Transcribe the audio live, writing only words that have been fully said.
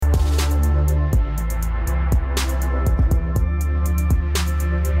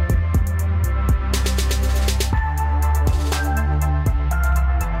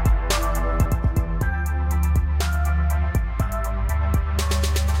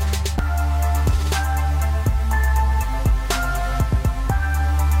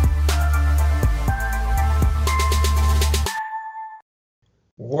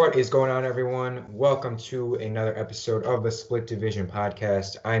What is going on, everyone? Welcome to another episode of the Split Division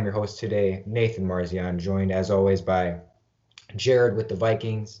Podcast. I am your host today, Nathan Marzian, joined as always by Jared with the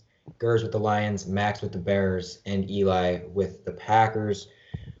Vikings, Gers with the Lions, Max with the Bears, and Eli with the Packers.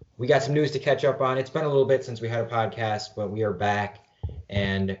 We got some news to catch up on. It's been a little bit since we had a podcast, but we are back.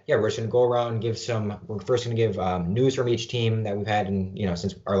 And yeah, we're just going to go around and we're first going to give news from each team that we've had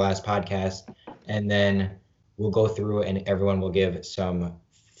since our last podcast. And then we'll go through and everyone will give some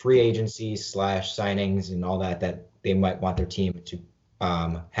free agency / signings and all that they might want their team to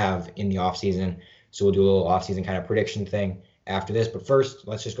have in the offseason. So we'll do a little offseason kind of prediction thing after this. But first,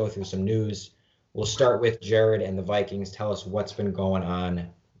 let's just go through some news. We'll start with Jared and the Vikings. Tell us what's been going on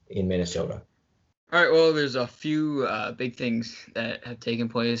in Minnesota. All right, well, there's a few big things that have taken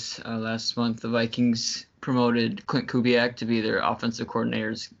place last month. The Vikings promoted Klint Kubiak to be their offensive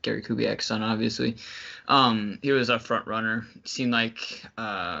coordinator, Gary Kubiak's son, obviously. He was a front runner. Seemed like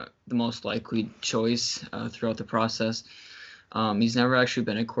the most likely choice throughout the process. He's never actually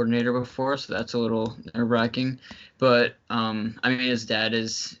been a coordinator before, so that's a little nerve-wracking. But, his dad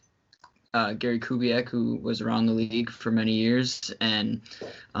is Gary Kubiak, who was around the league for many years, and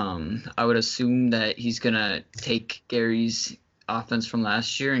I would assume that he's going to take Gary's offense from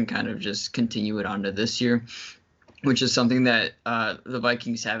last year and kind of just continue it on to this year, which is something that the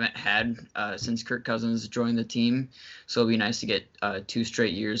Vikings haven't had since Kirk Cousins joined the team. So it'll be nice to get 2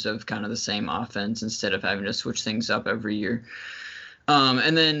 straight years of kind of the same offense instead of having to switch things up every year.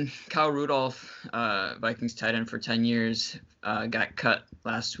 And then Kyle Rudolph, Vikings tight end for 10 years, got cut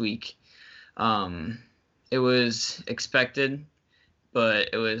last week. It was expected, but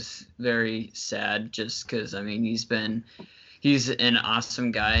it was very sad just because, he's an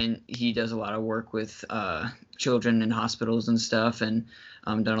awesome guy, and he does a lot of work with children in hospitals and stuff, and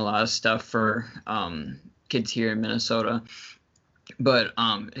done a lot of stuff for kids here in Minnesota. But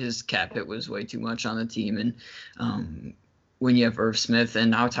his cap hit was way too much on the team, and when you have Irv Smith and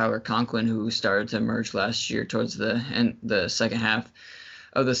now Tyler Conklin, who started to emerge last year towards the second half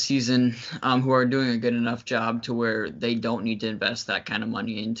of the season, who are doing a good enough job to where they don't need to invest that kind of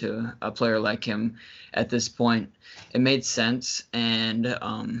money into a player like him at this point. It made sense, and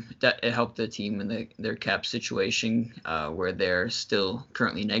that it helped the team in their cap situation, where they're still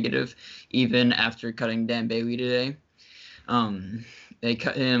currently negative, even after cutting Dan Bailey today. They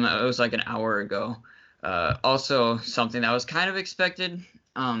cut him, it was like an hour ago. Also, something that was kind of expected,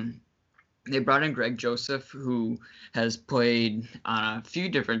 they brought in Greg Joseph, who has played on a few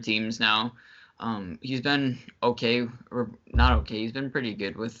different teams now. He's been okay, or not okay. He's been pretty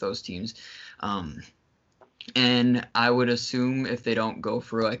good with those teams. And I would assume if they don't go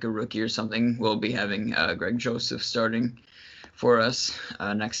for like a rookie or something, we'll be having Greg Joseph starting for us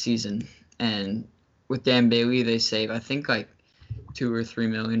next season. And with Dan Bailey, they save, I think, like $2 or $3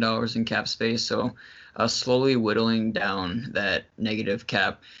 million in cap space. So slowly whittling down that negative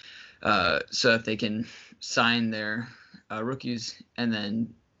cap, so that they can sign their rookies and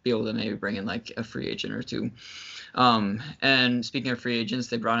then be able to maybe bring in like a free agent or two. And speaking of free agents,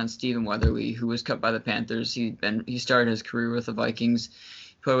 they brought in Stephen Weatherly, who was cut by the Panthers. He started his career with the Vikings.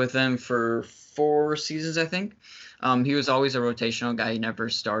 He played with them for 4 seasons, I think. He was always a rotational guy. He never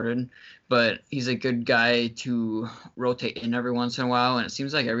started, but he's a good guy to rotate in every once in a while. And it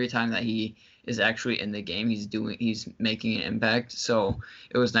seems like every time that he is actually in the game, he's making an impact. So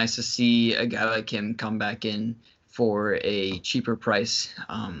it was nice to see a guy like him come back in for a cheaper price,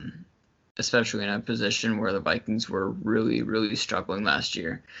 especially in a position where the Vikings were really, really struggling last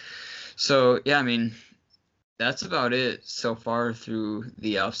year. So, yeah, that's about it so far through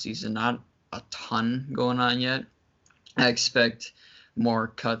the offseason. Not a ton going on yet. I expect more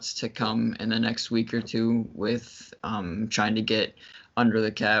cuts to come in the next week or two with trying to get under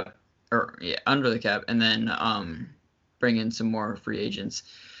the cap, and then bring in some more free agents,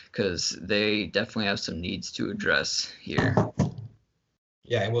 because they definitely have some needs to address here.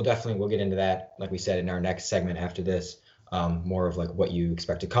 Yeah, and we'll get into that, like we said, in our next segment after this, more of like what you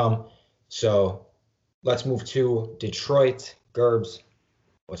expect to come. So let's move to Detroit. Gerbs,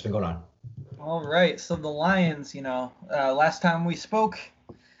 what's been going on? All right, so the Lions, last time we spoke,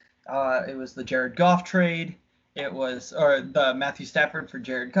 it was the Jared Goff trade. Or the Matthew Stafford for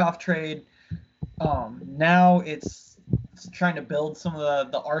Jared Goff trade. Now it's trying to build some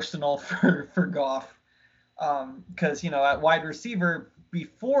of the arsenal for Goff. Because, at wide receiver,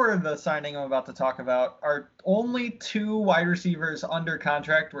 before the signing I'm about to talk about, our only 2 wide receivers under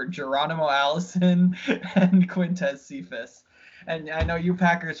contract were Geronimo Allison and Quintez Cephas. And I know you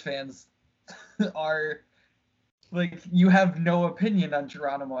Packers fans are Like, you have no opinion on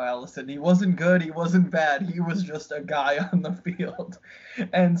Geronimo Allison. He wasn't good. He wasn't bad. He was just a guy on the field.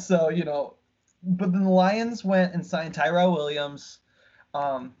 And so, but then the Lions went and signed Tyrell Williams.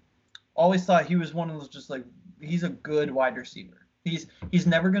 Always thought he was one of those, just like, he's a good wide receiver. He's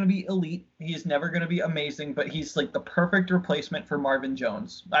never going to be elite. He's never going to be amazing, but he's like the perfect replacement for Marvin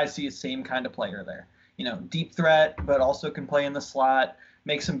Jones. I see a same kind of player there. Deep threat, but also can play in the slot,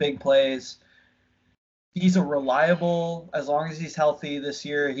 make some big plays. He's a reliable, as long as he's healthy this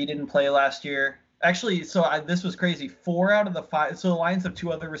year. He didn't play last year. Actually, this was crazy. 4 out of the 5. So the Lions have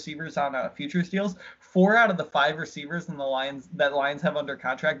 2 other receivers on futures deals. 4 out of the 5 receivers in the Lions have under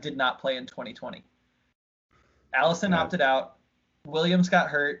contract did not play in 2020. Allison opted out. Williams got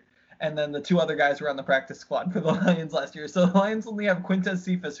hurt. And then the 2 other guys were on the practice squad for the Lions last year. So the Lions only have Quintez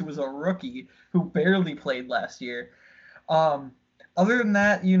Cephas, who was a rookie, who barely played last year. Other than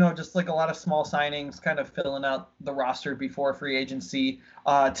that, just like a lot of small signings, kind of filling out the roster before free agency.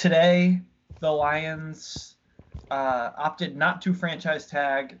 Today, the Lions opted not to franchise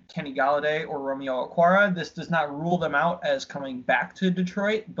tag Kenny Golladay or Romeo Okwara. This does not rule them out as coming back to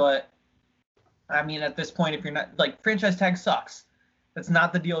Detroit, but I mean, at this point, if you're not, like, franchise tag sucks. That's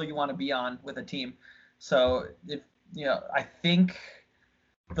not the deal you want to be on with a team. So I think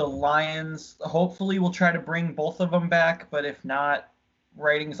the Lions hopefully will try to bring both of them back, but if not,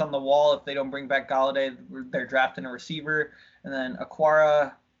 writing's on the wall. If they don't bring back Golladay, they're drafting a receiver. And then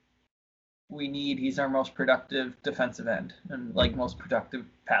Okwara, he's our most productive defensive end and like most productive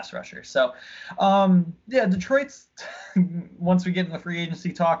pass rusher. So, Detroit's, once we get in the free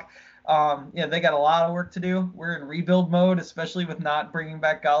agency talk, they got a lot of work to do. We're in rebuild mode, especially with not bringing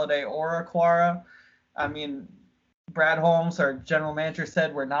back Golladay or Okwara. I mean, Brad Holmes, our general manager,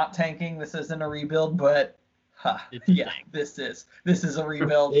 said we're not tanking. This isn't a rebuild, but this is a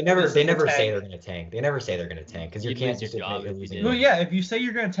rebuild. They never say they're going to tank. They never say they're going to tank because you can't just admit you're losing. Well, yeah, if you say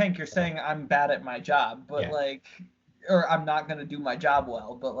you're going to tank, you're saying I'm bad at my job, but or I'm not going to do my job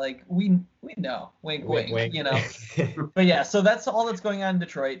well. But like we know, wink, wink. But yeah, so that's all that's going on in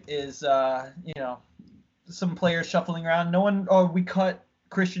Detroit is some players shuffling around. We cut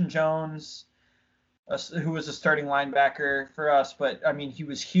Christian Jones, who was a starting linebacker for us, but I mean, he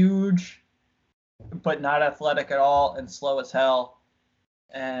was huge, but not athletic at all and slow as hell.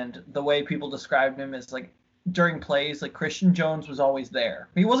 And the way people described him is like during plays, like Christian Jones was always there.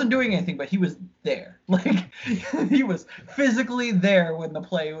 He wasn't doing anything, but he was there. Like he was physically there when the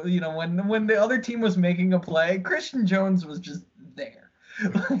play, when the other team was making a play, Christian Jones was just there.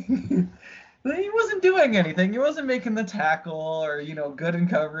 He wasn't doing anything. He wasn't making the tackle or, good in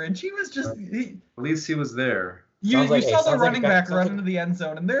coverage. He was just... At least he was there. You saw the running back run into the end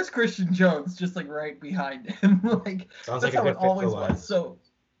zone, and there's Christian Jones just, like, right behind him. That's how it always was. So,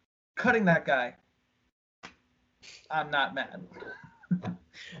 cutting that guy, I'm not mad.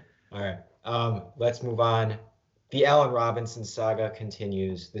 All right. Let's move on. The Allen Robinson saga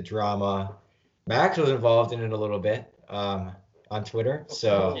continues. The drama. Max was involved in it a little bit. On Twitter.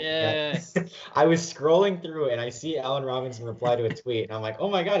 So I was scrolling through and I see Allen Robinson reply to a tweet and I'm like, oh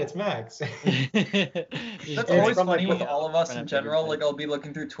my God, it's Max. That's always funny with all of us in general. Like I'll be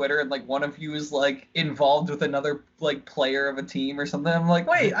looking through Twitter and like one of you is like involved with another like player of a team or something. I'm like,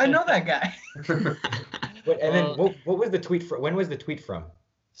 wait, I know that guy. And then what was the tweet from? When was the tweet from?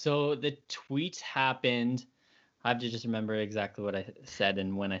 So the tweet happened. I have to just remember exactly what I said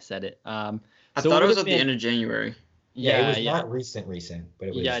and when I said it. I thought it was at the end of January. Yeah, it was not recent, but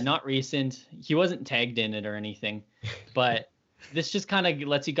it was... Yeah, not recent. He wasn't tagged in it or anything. But this just kind of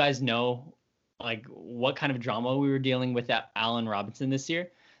lets you guys know, like, what kind of drama we were dealing with at Allen Robinson this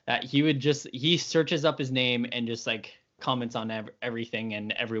year. That he searches up his name and just, like, comments on everything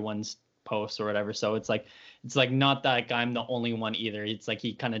and everyone's posts or whatever. So it's like not that I'm the only one either. It's like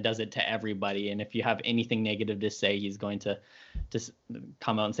he kind of does it to everybody. And if you have anything negative to say, he's going to just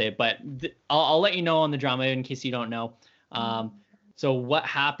come out and say it. But I'll let you know on the drama in case you don't know. So what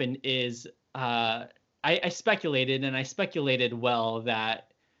happened is I speculated, and I speculated well,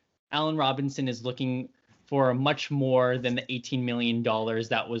 that Allen Robinson is looking for much more than the $18 million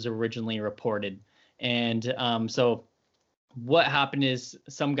that was originally reported. And so what happened is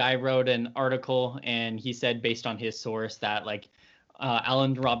some guy wrote an article and he said, based on his source, that like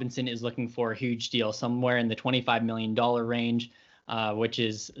Allen Robinson is looking for a huge deal somewhere in the $25 million range, which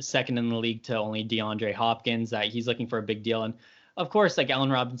is second in the league to only DeAndre Hopkins, that he's looking for a big deal. And of course, like Allen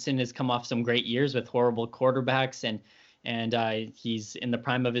Robinson has come off some great years with horrible quarterbacks and he's in the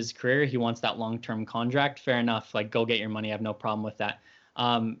prime of his career. He wants that long-term contract. Fair enough. Like, go get your money. I have no problem with that.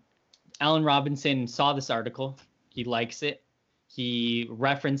 Allen Robinson saw this article. He likes it. he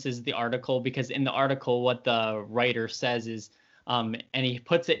references the article because in the article, what the writer says is, and he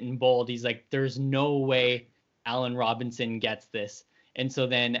puts it in bold. He's like, "There's no way Allen Robinson gets this." And so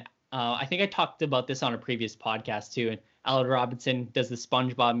then I think I talked about this on a previous podcast too. And Allen Robinson does the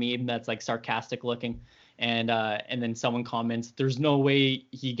SpongeBob meme that's like sarcastic looking, and then someone comments, "There's no way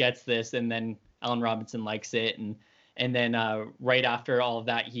he gets this," and then Allen Robinson likes it, and then right after all of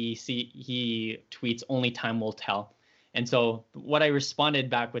that, he tweets, "Only time will tell." And so what I responded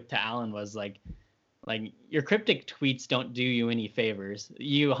back with to Allen was like your cryptic tweets don't do you any favors.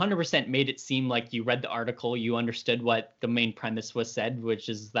 You 100% made it seem like you read the article, you understood what the main premise was said, which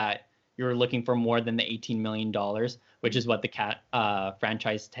is that you're looking for more than the $18 million, which is what the cat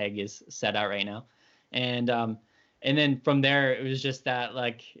franchise tag is set at right now. And then from there, it was just that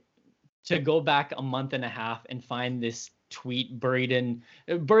like to go back a month and a half and find this tweet buried in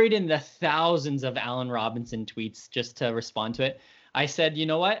the thousands of Allen Robinson tweets just to respond to it. I said, you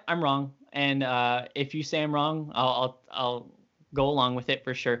know what, I'm wrong, and if you say I'm wrong, I'll go along with it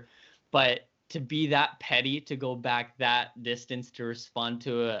for sure. But to be that petty, to go back that distance to respond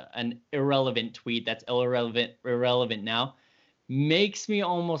to an irrelevant tweet that's irrelevant now, makes me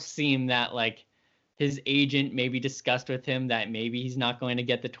almost seem that like his agent maybe discussed with him that maybe he's not going to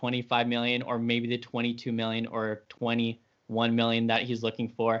get the 25 million or maybe the 22 million or 21 million that he's looking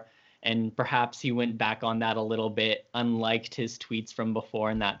for. And perhaps he went back on that a little bit, unliked his tweets from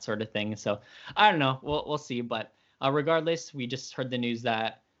before and that sort of thing. So I don't know. We'll see. But regardless, we just heard the news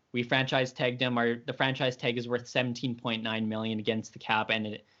that we franchise tagged him. The franchise tag is worth 17.9 million against the cap, and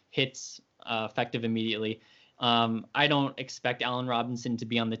it hits effective immediately. I don't expect Allen Robinson to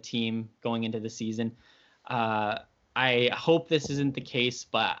be on the team going into the season. I hope this isn't the case,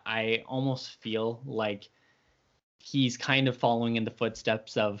 but I almost feel like he's kind of following in the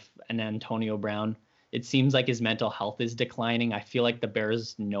footsteps of an Antonio Brown. It seems like his mental health is declining. I feel like the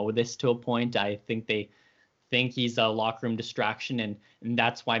Bears know this to a point. I think they think he's a locker room distraction, and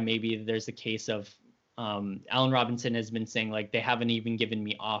that's why maybe there's a case of Allen Robinson has been saying like they haven't even given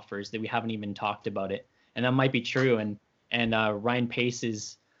me offers, that we haven't even talked about it, and that might be true. And Ryan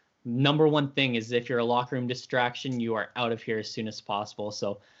Pace's number one thing is if you're a locker room distraction, you are out of here as soon as possible.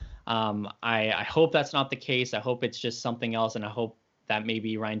 So I hope that's not the case. I hope it's just something else, and I hope that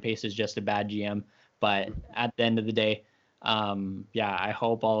maybe Ryan Pace is just a bad GM. But at the end of the day, I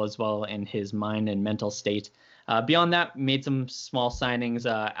hope all is well in his mind and mental state. Beyond that, made some small signings.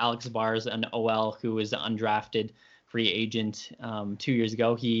 Alex Bars, an OL who was an undrafted free agent 2 years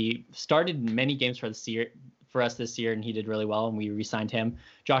ago. He started many games for us this year, and he did really well, and we re-signed him.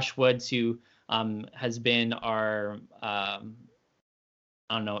 Josh Woods, who has been our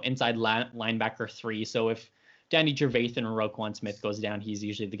inside linebacker 3. So if Danny Trevathan or Roquan Smith goes down, he's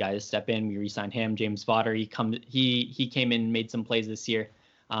usually the guy to step in. We re-signed him. James Vaughter, he came in and made some plays this year,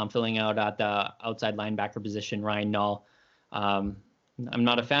 filling out at the outside linebacker position. Ryan Nall, I'm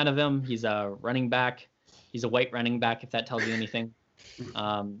not a fan of him. He's a running back. He's a white running back, if that tells you anything.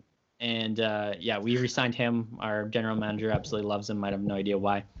 We re-signed him. Our general manager absolutely loves him. I have no idea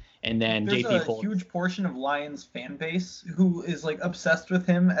why. And then there's JP a Holt. huge portion of Lions fan base who is like obsessed with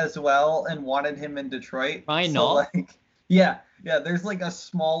him as well and wanted him in Detroit. Ryan Nall? Like, yeah, there's like a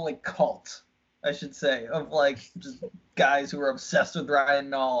small like cult, I should say, of like just guys who are obsessed with Ryan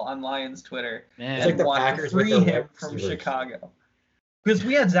Nall on Lions Twitter. Man. It's like the want to Packers with free their him white from receivers. Chicago. Because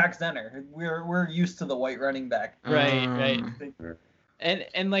we had Zach Zenner. We're used to the white running back. Right.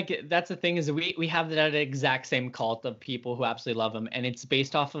 And like that's the thing is we have that exact same cult of people who absolutely love him, and it's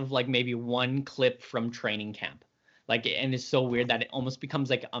based off of like maybe one clip from training camp. Like, and it's so weird that it almost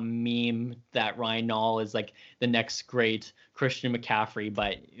becomes like a meme that Ryan Nall is like the next great Christian McCaffrey,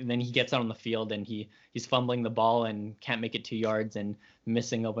 but then he gets out on the field and he's fumbling the ball and can't make it 2 yards and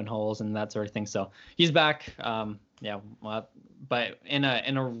missing open holes and that sort of thing. So he's back. But in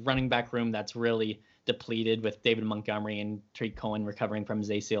a running back room that's really depleted with David Montgomery and Tariq Cohen recovering from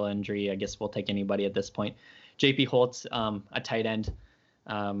his ACL injury. I guess we'll take anybody at this point. JP Holtz, a tight end,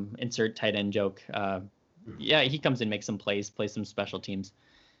 insert tight end joke. He comes and makes some plays, plays some special teams.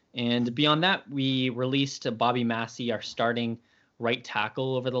 And beyond that, we released Bobby Massey, our starting right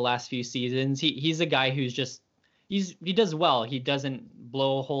tackle over the last few seasons. He's a guy who's just, he does well. He doesn't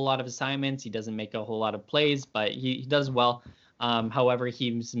blow a whole lot of assignments. He doesn't make a whole lot of plays, but he does well. However,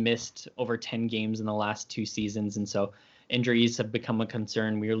 he's missed over 10 games in the last 2 seasons, and so injuries have become a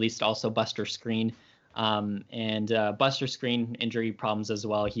concern. We released also Buster Skrine, and Buster Skrine injury problems as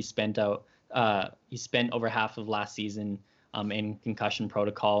well. He spent over half of last season in concussion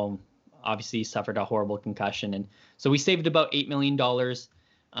protocol. Obviously, he suffered a horrible concussion, and so we saved about $8 million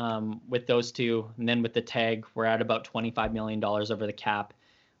with those two. And then with the tag, we're at about $25 million over the cap.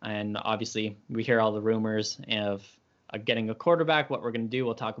 And obviously, we hear all the rumors of getting a quarterback, what we're going to do.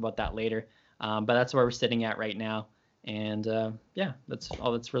 We'll talk about that later. But that's where we're sitting at right now. And yeah, that's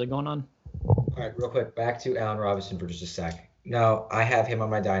all that's really going on. All right, real quick, back to Allen Robinson for just a sec. Now, I have him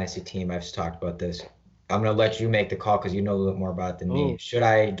on my dynasty team. I've talked about this. I'm gonna let you make the call because you know a little bit more about it than me. Should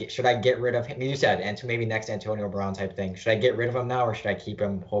I get rid of him? You said, and maybe next Antonio Brown type thing. Should I get rid of him now, or should I keep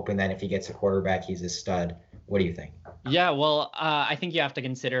him, hoping that if he gets a quarterback, he's a stud? What do you think? Yeah, well, I think you have to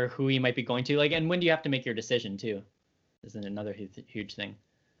consider who he might be going to. Like, and when do you have to make your decision too? Isn't another huge thing.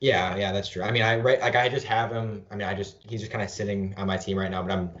 Yeah, that's true. I mean, I just have him. I mean, he's just kind of sitting on my team right now.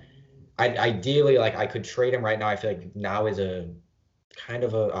 But ideally, like, I could trade him right now. I feel like now is a kind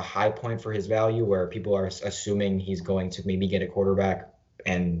of a high point for his value, where people are assuming he's going to maybe get a quarterback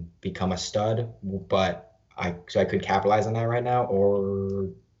and become a stud. But I could capitalize on that right now, or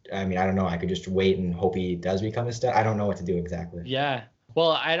I mean, I don't know. I could just wait and hope he does become a stud. I don't know what to do exactly. Yeah.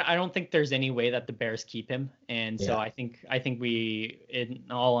 Well, I don't think there's any way that the Bears keep him, and so I think we, in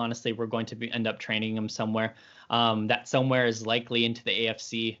all honesty, we're going to end up trading him somewhere. That somewhere is likely into the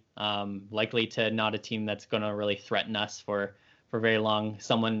AFC, likely to not a team that's going to really threaten us for very long.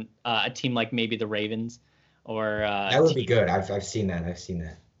 A team like maybe the Ravens, or that would be good. I've seen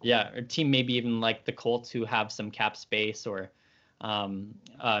that. Yeah, or a team maybe even like the Colts, who have some cap space, or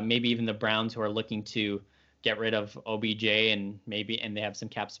maybe even the Browns, who are looking to get rid of OBJ and they have some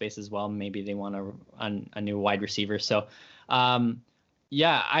cap space as well. Maybe they want a new wide receiver. So,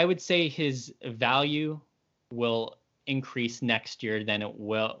 yeah, I would say his value will increase next year than it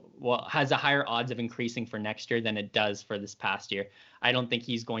has a higher odds of increasing for next year than it does for this past year. I don't think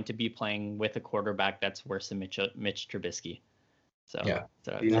he's going to be playing with a quarterback that's worse than Mitch Trubisky. So, yeah.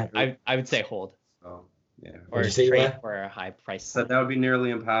 I would say hold. Oh. Yeah. Or trade for a high price. So that would be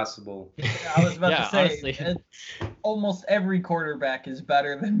nearly impossible. Yeah, I was about to say, honestly. Almost every quarterback is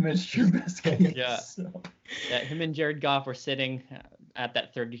better than Mitch Trubisky. Yeah. So. Yeah, him and Jared Goff were sitting at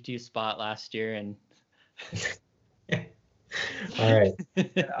that 32 spot last year, and. All right.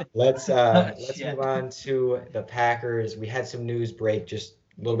 Yeah. Let's move on to the Packers. We had some news break just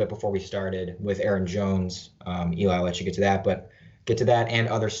a little bit before we started with Aaron Jones. Eli, I'll let you get to that, but. Get to that and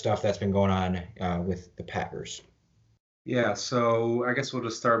other stuff that's been going on with the Packers. Yeah, so I guess we'll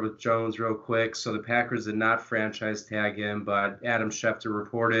just start with Jones real quick. So the Packers did not franchise tag him, but Adam Schefter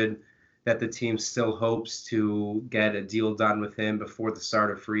reported that the team still hopes to get a deal done with him before the start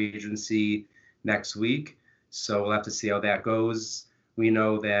of free agency next week. So we'll have to see how that goes. We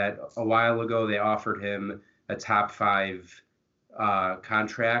know that a while ago they offered him a top 5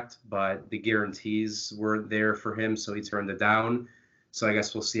 contract, but the guarantees weren't there for him, so he turned it down. So I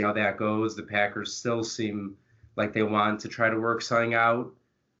guess we'll see how that goes. The Packers still seem like they want to try to work something out.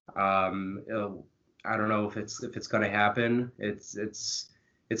 I don't know if it's going to happen. It's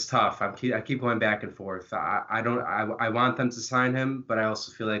tough. I keep going back and forth. I want them to sign him, but I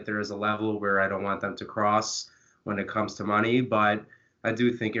also feel like there is a level where I don't want them to cross when it comes to money. But I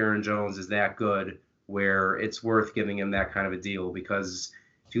do think Aaron Jones is that good where it's worth giving him that kind of a deal, because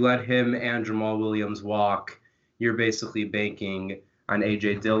if you let him and Jamal Williams walk, you're basically banking on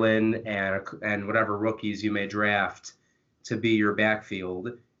A.J. Dillon and whatever rookies you may draft to be your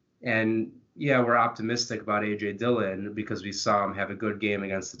backfield. And yeah, we're optimistic about A.J. Dillon because we saw him have a good game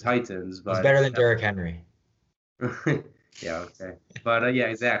against the Titans. But he's better than Derrick Henry. Yeah, okay. But yeah,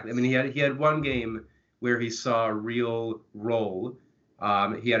 exactly. I mean, he had one game where he saw a real role.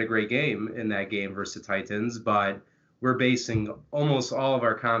 He had a great game in that game versus the Titans, but we're basing almost all of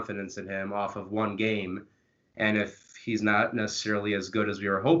our confidence in him off of one game. And if he's not necessarily as good as we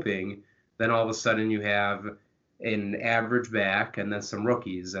were hoping, then all of a sudden you have an average back and then some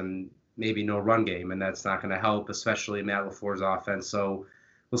rookies and maybe no run game, and that's not going to help, especially Matt LaFleur's offense. So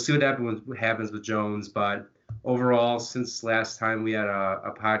we'll see what happens with Jones. But overall, since last time we had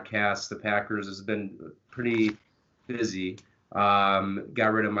a podcast, the Packers has been pretty busy.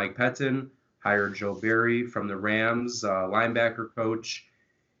 Got rid of Mike Pettin, hired Joe Barry from the Rams, linebacker coach.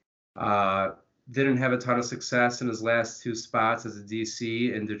 Didn't have a ton of success in his last 2 spots as a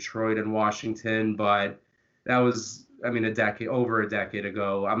DC in Detroit and Washington, but that was, over a decade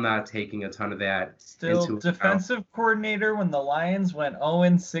ago. I'm not taking a ton of that. Still defensive coordinator when the Lions went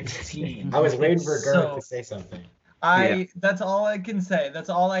 0-16. I was waiting for Garrett to say something. That's all I can say. That's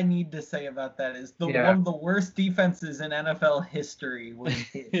all I need to say about that is one of the worst defenses in NFL history was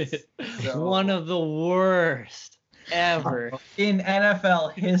his. So, one of the worst ever in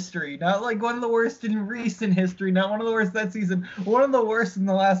NFL history. Not like one of the worst in recent history, not one of the worst that season, one of the worst in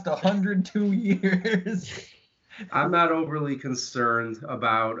the last 102 years. I'm not overly concerned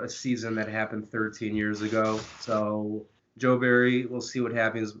about a season that happened 13 years ago. So Joe Barry, we'll see what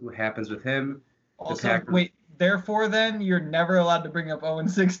happens with him. Also, wait, therefore then you're never allowed to bring up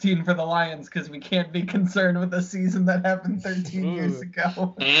 0-16 for the Lions because we can't be concerned with a season that happened 13 years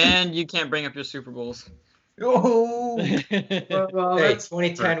ago. And you can't bring up your Super Bowls. Oh, well, Hey,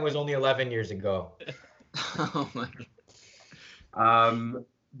 2010 was only 11 years ago. Oh my God.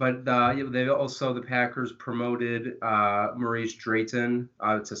 But they also, the Packers promoted Maurice Drayton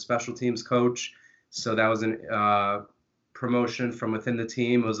to special teams coach. So that was a promotion from within the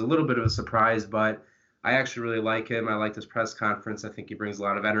team. It was a little bit of a surprise, but I actually really like him. I liked his press conference. I think he brings a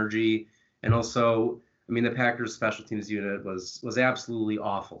lot of energy. And also, I mean, the Packers special teams unit was absolutely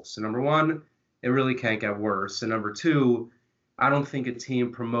awful. So number one, it really can't get worse. And number two, I don't think a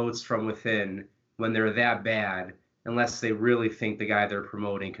team promotes from within when they're that bad unless they really think the guy they're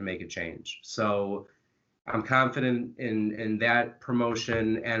promoting can make a change. So I'm confident in that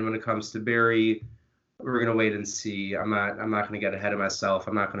promotion. And when it comes to Barry, we're going to wait and see. I'm not going to get ahead of myself.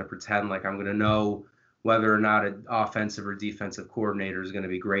 I'm not going to pretend like I'm going to know whether or not an offensive or defensive coordinator is going to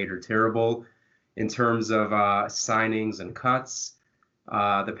be great or terrible. In terms of signings and cuts,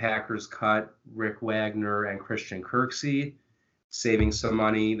 the Packers cut Rick Wagner and Christian Kirksey, saving some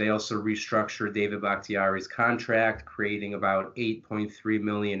money. They also restructured David Bakhtiari's contract, creating about $8.3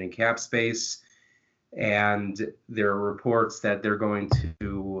 million in cap space. And there are reports that they're going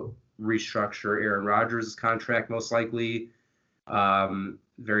to restructure Aaron Rodgers' contract, most likely.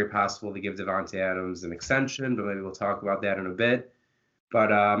 Very possible to give Davante Adams an extension, but maybe we'll talk about that in a bit.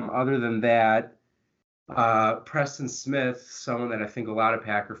 But other than that, Preston Smith, someone that I think a lot of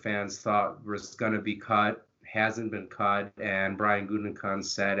Packer fans thought was going to be cut, hasn't been cut, and Brian Gutekunst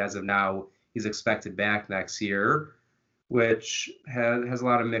said as of now he's expected back next year, which has a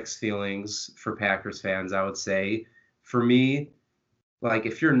lot of mixed feelings for Packers fans, I would say. For me, like,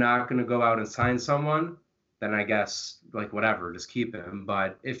 if you're not going to go out and sign someone, then I guess, like, whatever, just keep him.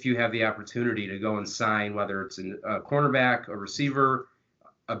 But if you have the opportunity to go and sign, whether it's a cornerback, a receiver,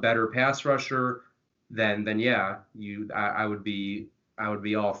 a better pass rusher, then yeah, I would be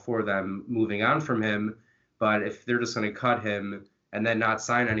all for them moving on from him. But if they're just going to cut him and then not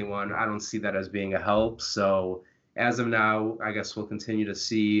sign anyone, I don't see that as being a help. So as of now, I guess we'll continue to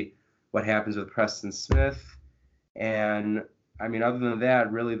see what happens with Preston Smith. And I mean, other than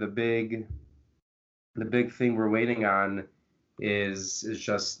that, really the big thing we're waiting on is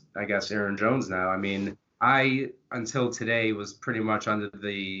just, I guess, Aaron Jones now. I mean, I until today was pretty much under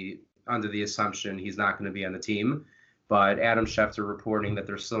the assumption he's not going to be on the team, but Adam Schefter reporting that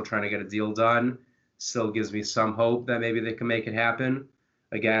they're still trying to get a deal done still gives me some hope that maybe they can make it happen.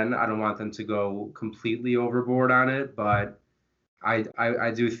 Again, I don't want them to go completely overboard on it, but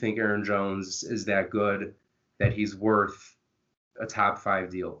I do think Aaron Jones is that good that he's worth a top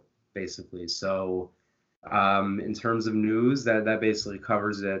 5 deal, basically. So in terms of news, that basically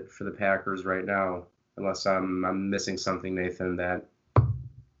covers it for the Packers right now, unless I'm missing something, Nathan, that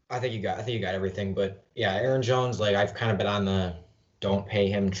I think you got everything. But yeah, Aaron Jones, like, I've kind of been on the don't pay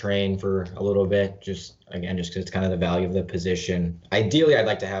him train for a little bit, just because it's kind of the value of the position. Ideally, I'd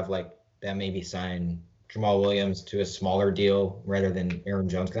like to have like that maybe sign Jamal Williams to a smaller deal rather than Aaron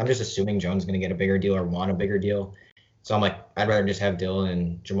Jones, because I'm just assuming Jones is going to get a bigger deal or want a bigger deal. So I'm like, I'd rather just have Dylan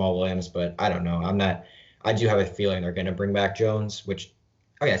and Jamal Williams, but I don't know. I do have a feeling they're going to bring back Jones, which,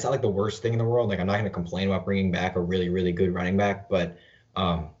 okay, it's not like the worst thing in the world. Like, I'm not going to complain about bringing back a really, really good running back, but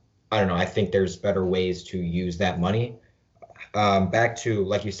I don't know. I think there's better ways to use that money. Back to,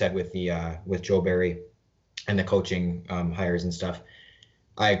 like you said, with Joe Barry and the coaching hires and stuff.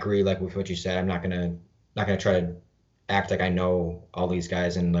 I agree, like, with what you said. I'm not gonna try to act like I know all these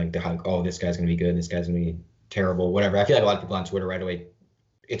guys and like this guy's gonna be good, this guy's gonna be terrible, whatever. I feel like a lot of people on Twitter right away,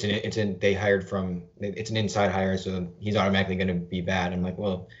 it's an inside hire, so he's automatically gonna be bad. I'm like,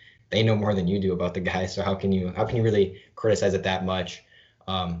 well, they know more than you do about the guy, so how can you really criticize it that much?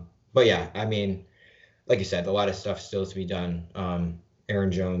 But yeah, I mean, like you said, a lot of stuff still to be done.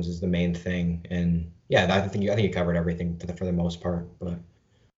 Aaron Jones is the main thing, and yeah, I think you covered everything for the most part. But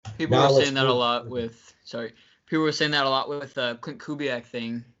people were saying that a lot with Clint Kubiak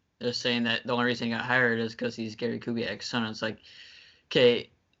thing. They're saying that the only reason he got hired is because he's Gary Kubiak's son. It's like, okay,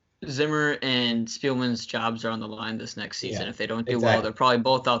 Zimmer and Spielman's jobs are on the line this next season. Yeah, if they don't do well, they're probably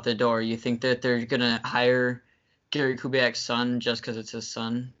both out the door. You think that they're gonna hire Gary Kubiak's son just because it's his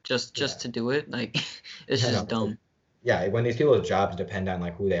son, just to do it? Like, it's just dumb. Yeah, when these people's jobs depend on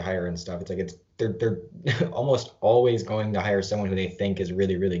like who they hire and stuff, it's like they're almost always going to hire someone who they think is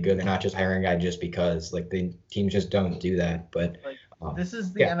really, really good. They're not just hiring a guy just because. Like, the teams just don't do that. But This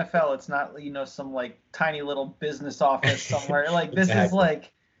is the Yeah. NFL. It's not, some like tiny little business office somewhere. Like this is Exactly.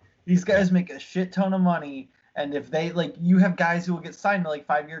 like these guys make a shit ton of money, and if they you have guys who will get signed to like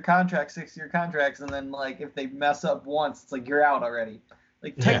 5-year contracts, 6-year contracts, and then like if they mess up once, it's like you're out already.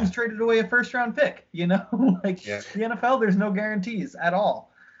 Like Titans traded away a 1st-round pick. Like Yeah. the NFL, there's no guarantees at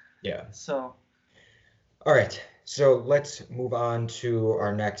all. Yeah. So. All right. So let's move on to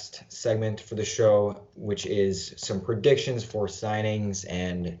our next segment for the show, which is some predictions for signings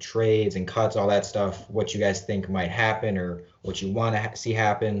and trades and cuts, all that stuff, what you guys think might happen or what you want to see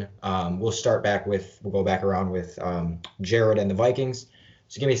happen. We'll go back around with Jared and the Vikings.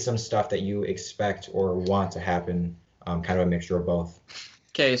 So give me some stuff that you expect or want to happen, kind of a mixture of both.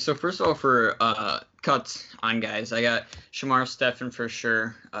 Okay, so first of all, for cuts on guys, I got Shamar Stephen for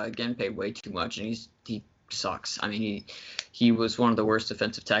sure. Getting paid way too much, and he sucks. I mean, he was one of the worst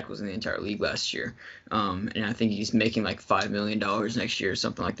defensive tackles in the entire league last year, and I think he's making like $5 million next year or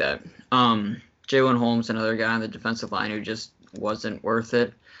something like that. Jalen Holmes, another guy on the defensive line who just wasn't worth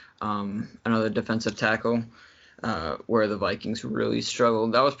it. Another defensive tackle where the Vikings really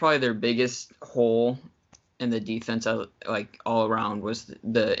struggled. That was probably their biggest hole in the defense, like all around, was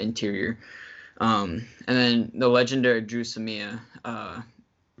the interior. And then the legendary Drew Samia,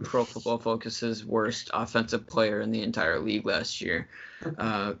 Pro Football Focus's worst offensive player in the entire league last year.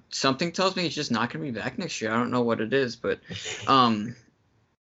 Something tells me he's just not going to be back next year. I don't know what it is, but and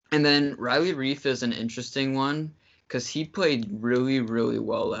then Riley Reef is an interesting one because he played really, really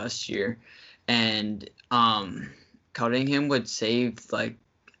well last year, and cutting him would save like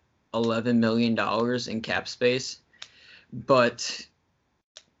 $11 million in cap space, but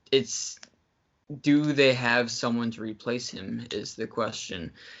do they have someone to replace him is the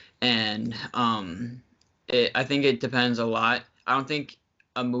question. And I think it depends a lot. I don't think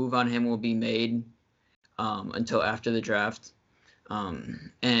a move on him will be made until after the draft.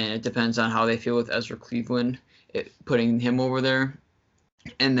 And it depends on how they feel with Ezra Cleveland, putting him over there.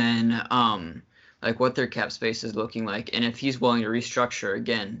 And then like what their cap space is looking like. And if he's willing to restructure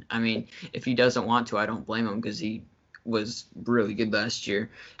again, I mean, if he doesn't want to, I don't blame him because he was really good last year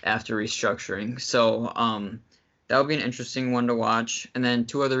after restructuring. So that would be an interesting one to watch. And then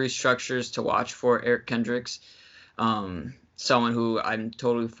 2 other restructures to watch for: Eric Kendricks, someone who I'm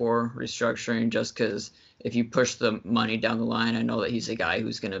totally for restructuring just because if you push the money down the line, I know that he's a guy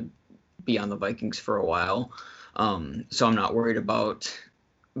who's going to be on the Vikings for a while. So I'm not worried about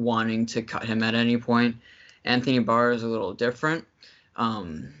wanting to cut him at any point. Anthony Barr is a little different.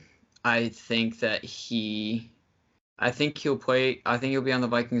 I think he'll play. I think he'll be on the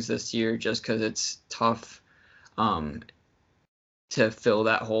Vikings this year just because it's tough to fill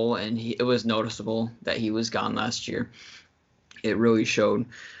that hole, and it was noticeable that he was gone last year. It really showed.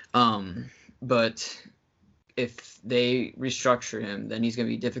 But if they restructure him, then he's going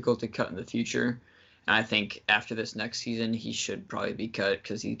to be difficult to cut in the future. And I think after this next season, he should probably be cut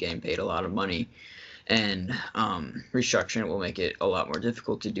because he's getting paid a lot of money. And restructuring will make it a lot more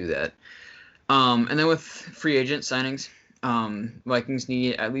difficult to do that. And then with free agent signings, Vikings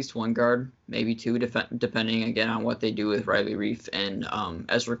need at least 1 guard, maybe 2, depending again on what they do with Riley Reef and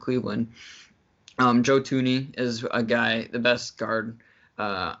Ezra Cleveland. Joe Thuney is a guy, the best guard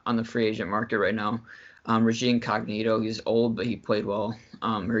on the free agent market right now. Reggie Incognito, he's old, but he played well,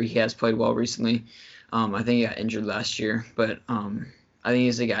 or he has played well recently. I think he got injured last year, but I think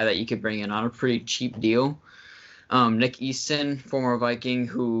he's a guy that you could bring in on a pretty cheap deal. Nick Easton, former Viking,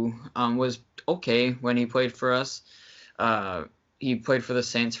 who was okay when he played for us. He played for the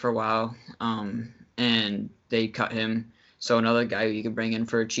Saints for a while, and they cut him. So another guy you could bring in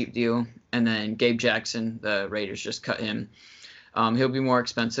for a cheap deal. And then Gabe Jackson, the Raiders just cut him. He'll be more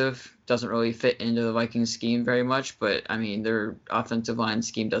expensive. Doesn't really fit into the Vikings scheme very much, but I mean their offensive line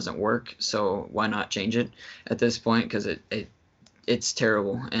scheme doesn't work, so why not change it at this point? Because it's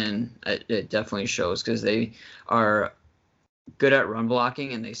terrible, and it definitely shows because they are good at run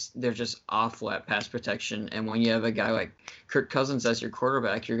blocking and they're just awful at pass protection. And when you have a guy like Kirk Cousins as your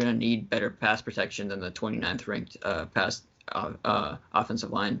quarterback, you're going to need better pass protection than the 29th ranked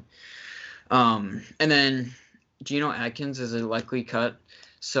offensive line. And then Geno Atkins is a likely cut.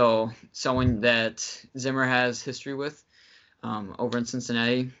 So someone that Zimmer has history with over in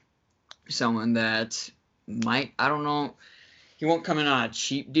Cincinnati, someone that might, I don't know, he won't come in on a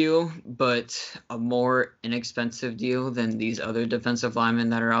cheap deal, but a more inexpensive deal than these other defensive linemen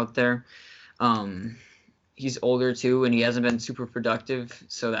that are out there. He's older too, and he hasn't been super productive,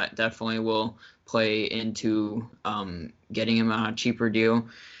 so that definitely will play into getting him on a cheaper deal.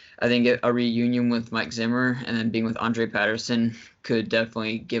 I think a reunion with Mike Zimmer and then being with Andre Patterson could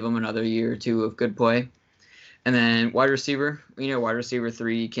definitely give him another year or two of good play. And then wide receiver, wide receiver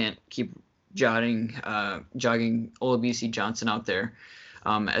 3, you can't keep jogging Olabisi Johnson out there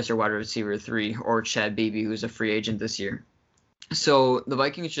as your wide receiver 3, or Chad Beebe, who's a free agent this year. So the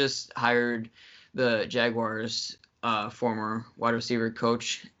Vikings just hired the Jaguars' former wide receiver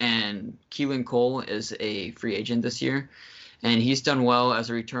coach, and Keelan Cole is a free agent this year, and he's done well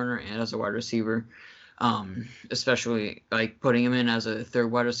as a returner and as a wide receiver. Especially like putting him in as a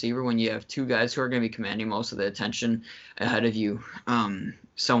third wide receiver when you have 2 guys who are going to be commanding most of the attention ahead of you.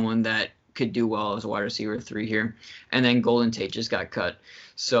 Someone that could do well as a wide receiver 3 here. And then Golden Tate just got cut.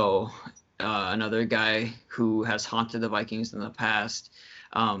 So another guy who has haunted the Vikings in the past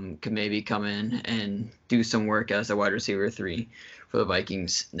could maybe come in and do some work as a wide receiver 3 for the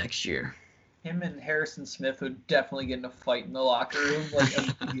Vikings next year. Him and Harrison Smith would definitely get in a fight in the locker room like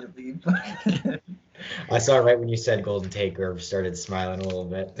immediately. I saw right when you said Golden Tate, Gerb started smiling a little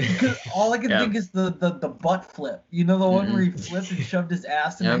bit. All I can think is the butt flip. You know, the one where he flipped and shoved his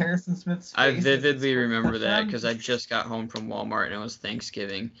ass in Harrison Smith's face. I vividly remember that because I just got home from Walmart and it was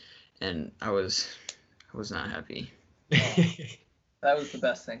Thanksgiving, and I was not happy. That was the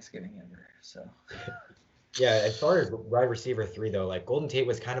best Thanksgiving ever. So. Yeah, as far as wide receiver 3, though, like Golden Tate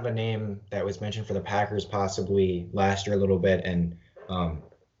was kind of a name that was mentioned for the Packers possibly last year a little bit, and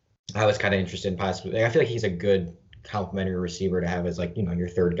I was kind of interested in possibly. I feel like he's a good complementary receiver to have as your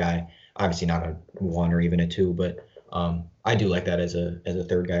third guy. Obviously not a 1 or even a 2, but I do like that as a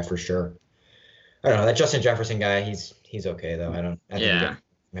third guy for sure. I don't know, that Justin Jefferson guy. He's okay though. I think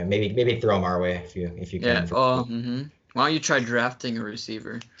maybe throw him our way if you can. Yeah. Why don't you try drafting a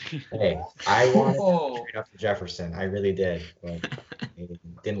receiver? Hey, I wanted to trade up to Jefferson. I really did, but he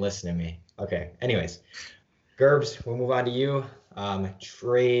didn't listen to me. Okay. Anyways, Gerbs, we'll move on to you.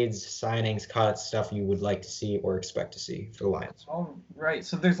 Trades, signings, cuts, stuff you would like to see or expect to see for the Lions. All right.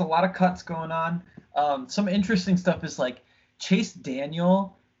 So there's a lot of cuts going on. Some interesting stuff is like Chase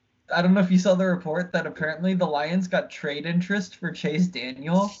Daniel. I don't know if you saw the report that apparently the Lions got trade interest for Chase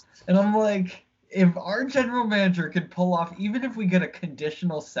Daniel. And I'm like, if our general manager could pull off, even if we get a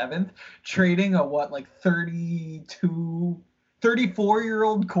conditional 7th, trading a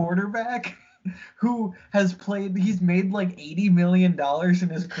 34-year-old quarterback who has played, he's made like $80 million in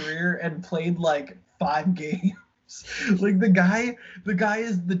his career and played like 5 games. Like the guy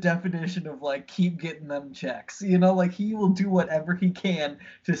is the definition of like keep getting them checks. Like he will do whatever he can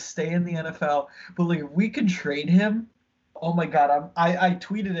to stay in the NFL. But like if we could trade him, oh my God, I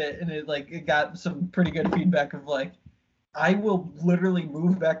tweeted it and it got some pretty good feedback of like, I will literally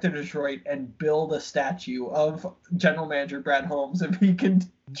move back to Detroit and build a statue of general manager Brad Holmes if he can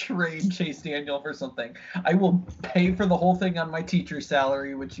trade Chase Daniel for something. I will pay for the whole thing on my teacher's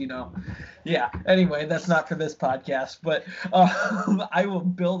salary, which, yeah. Anyway, that's not for this podcast, but I will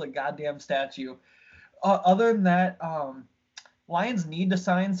build a goddamn statue. Other than that, Lions need to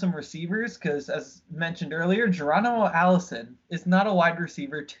sign some receivers because, as mentioned earlier, Geronimo Allison is not a wide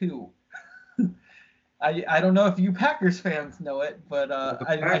receiver 2. I don't know if you Packers fans know it, but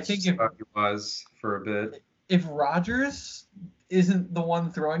I think if he was for a bit. If Rodgers isn't the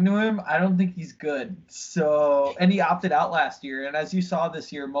one throwing to him, I don't think he's good. So, and he opted out last year, and as you saw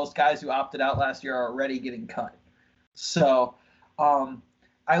this year, most guys who opted out last year are already getting cut. So,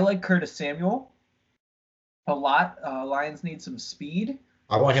 I like Curtis Samuel a lot. Lions need some speed.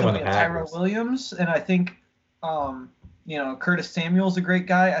 I want him on the Packers. Tyrell Williams, and I think Curtis Samuel's a great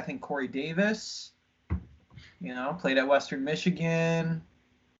guy. I think Corey Davis, played at Western Michigan.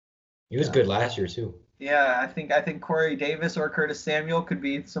 He was good last year too. Yeah, I think Corey Davis or Curtis Samuel could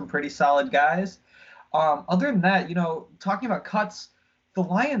be some pretty solid guys. Other than that, talking about cuts, the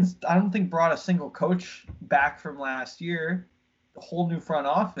Lions I don't think brought a single coach back from last year. The whole new front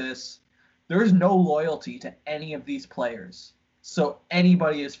office. There's no loyalty to any of these players. So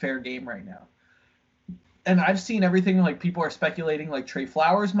anybody is fair game right now. And I've seen everything, like people are speculating like Trey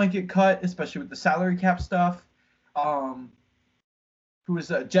Flowers might get cut, especially with the salary cap stuff. Who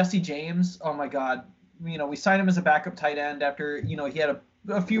is Jesse James? Oh my God. We signed him as a backup tight end after, he had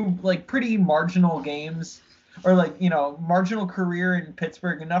a few like pretty marginal games or marginal career in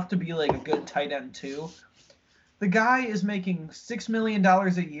Pittsburgh, enough to be like a good tight end too. The guy is making $6 million a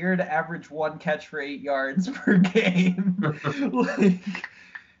year to average 1 catch for 8 yards per game.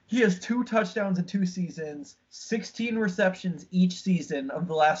 He has 2 touchdowns in 2 seasons, 16 receptions each season of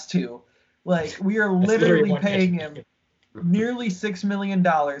the last 2. We are literally paying him nearly $6 million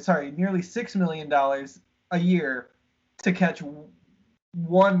a year to catch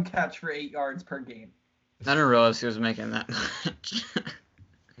 1 catch for 8 yards per game. I didn't realize he was making that much.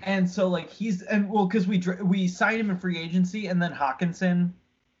 And so because we signed him in free agency, and then Hawkinson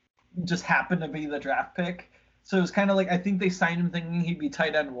just happened to be the draft pick. So it was kind of like, I think they signed him thinking he'd be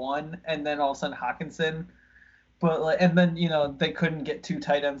tight end 1, and then all of a sudden Hawkinson. And then, they couldn't get 2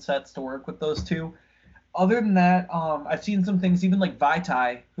 tight end sets to work with those two. Other than that, I've seen some things, even like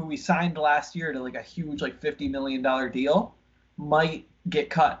Vaitai, who we signed last year to like a huge like $50 million deal, might get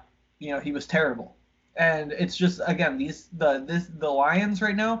cut. He was terrible. And it's just, again, the Lions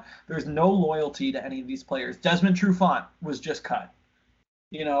right now, there's no loyalty to any of these players. Desmond Trufant was just cut.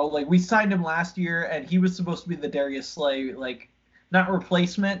 Like we signed him last year, and he was supposed to be the Darius Slay, like not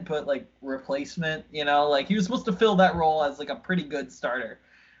replacement, but like replacement. Like he was supposed to fill that role as like a pretty good starter.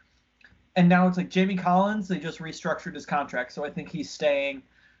 And now it's like Jamie Collins. They just restructured his contract, so I think he's staying.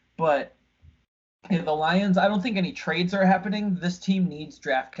 But the Lions, I don't think any trades are happening. This team needs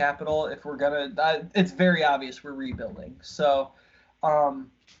draft capital if we're gonna. It's very obvious we're rebuilding. So,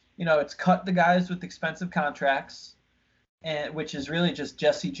 it's cut the guys with expensive contracts, and which is really just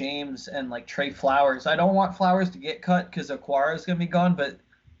Jesse James and like Trey Flowers. I don't want Flowers to get cut because Aquara is gonna be gone, but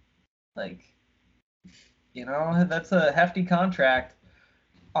like, that's a hefty contract.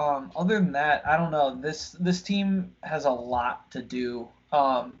 Other than that, I don't know. This team has a lot to do.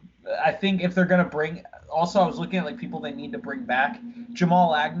 I think if they're gonna bring, also I was looking at like people they need to bring back.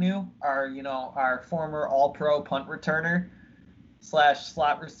 Jamal Agnew, our former All-Pro punt returner /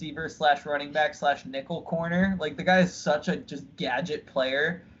 slot receiver / running back / nickel corner. Like the guy is such a just gadget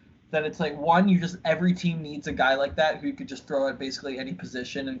player that it's like every team needs a guy like that who could just throw at basically any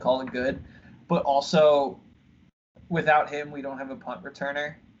position and call it good. But also, without him, we don't have a punt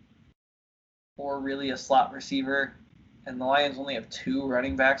returner or really a slot receiver. And the Lions only have 2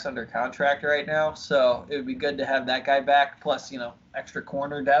 running backs under contract right now. So it would be good to have that guy back. Plus, extra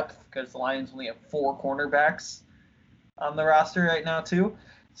corner depth because the Lions only have 4 cornerbacks on the roster right now too.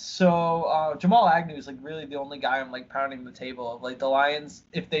 So Jamal Agnew is like really the only guy I'm like pounding the table of. Like the Lions,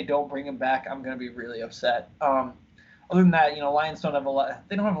 if they don't bring him back, I'm going to be really upset. Other than that, Lions don't have a lot.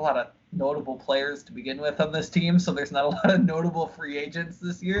 They don't have a lot of notable players to begin with on this team, so there's not a lot of notable free agents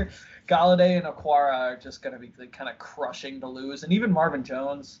this year. Galladay and Aquara are just going to be like, kind of crushing to lose, and even Marvin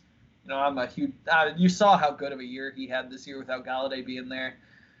Jones. I'm a huge. You saw how good of a year he had this year without Galladay being there.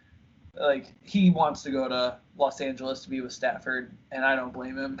 Like he wants to go to Los Angeles to be with Stafford, and I don't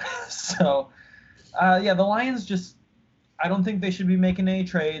blame him. So, the Lions just. I don't think they should be making any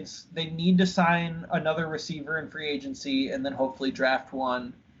trades. They need to sign another receiver in free agency and then hopefully draft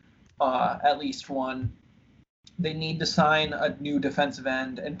one. At least one. They need to sign a new defensive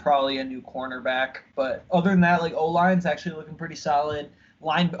end and probably a new cornerback. But other than that, like O-line's actually looking pretty solid.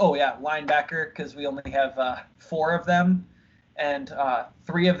 Linebacker, because we only have 4 of them, and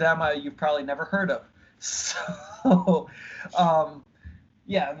 3 of them you've probably never heard of. So,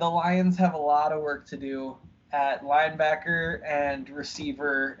 the Lions have a lot of work to do at linebacker and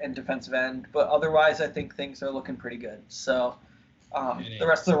receiver and defensive end. But otherwise, I think things are looking pretty good. So. The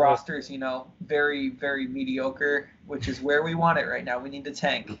rest of the roster is, very, very mediocre, which is where we want it right now. We need to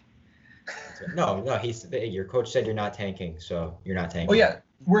tank. No, your coach said you're not tanking, so you're not tanking. Oh yeah,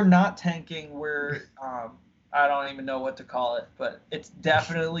 we're not tanking. We're I don't even know what to call it, but it's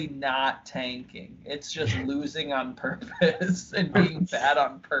definitely not tanking. It's just losing on purpose and being bad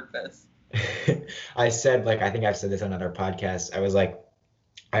on purpose. I said, I think I've said this on another podcast. I was like,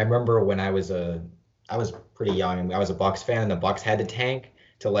 I remember when I was pretty young and I was a Bucs fan, and the Bucs had to tank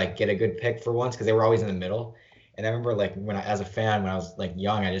to get a good pick for once because they were always in the middle. And I remember as a fan, when I was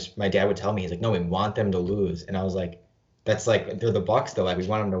young, my dad would tell me, he's like, no, we want them to lose. And I was like, that's they're the Bucs though. We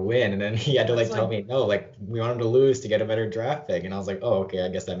want them to win. And then he had to tell me, no, we want them to lose to get a better draft pick. And I was like, oh, okay, I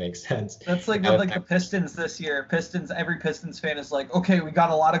guess that makes sense. That's with the Pistons this year. Every Pistons fan is like, okay, we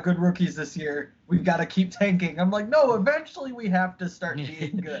got a lot of good rookies this year. We've got to keep tanking. I'm like, no, eventually we have to start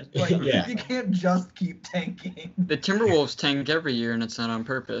being good. You can't just keep tanking. The Timberwolves tank every year, and it's not on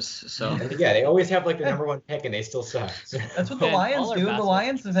purpose. So yeah, they always have the number 1 pick, and they still suck. That's what the Lions do. The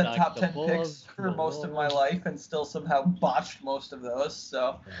Lions have had top 10 picks for most of my life, and still somehow botched most of those.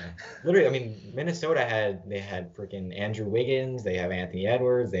 So literally, Minnesota had freaking Andrew Wiggins, they have Anthony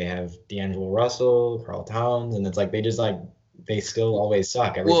Edwards, they have D'Angelo Russell, Karl Towns, and it's they just they still always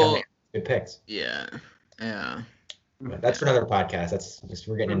suck every time they have good picks. Yeah. But that's for another podcast.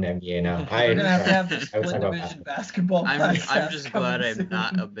 We're getting into NBA now. We're gonna have this split division basketball. I'm just glad I'm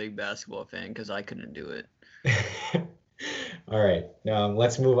not a big basketball fan because I couldn't do it. All right,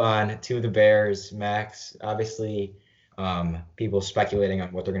 let's move on to the Bears. Max, obviously, people speculating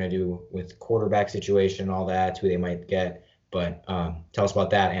on what they're going to do with quarterback situation, all that, who they might get. But tell us about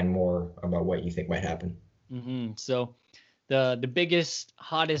that and more about what you think might happen. Mm-hmm. So the biggest,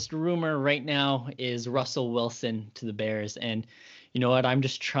 hottest rumor right now is Russell Wilson to the Bears. And, you know what, I'm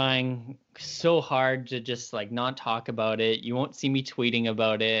just trying so hard to just like not talk about it. You won't see me tweeting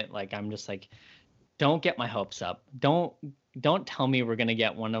about it. Like, I'm just like, don't get my hopes up. Don't tell me we're gonna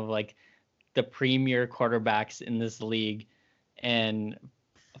get one of like the premier quarterbacks in this league, and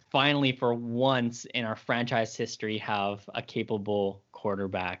finally for once in our franchise history have a capable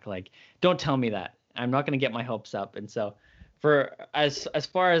quarterback. Like, don't tell me that. I'm not gonna get my hopes up. And so for as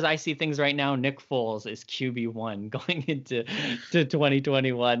far as I see things right now, Nick Foles is QB1 going into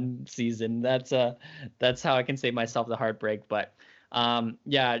 2021 season. That's how I can save myself the heartbreak. But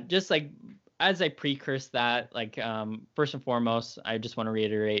yeah, just like as I precurse that, like first and foremost, I just want to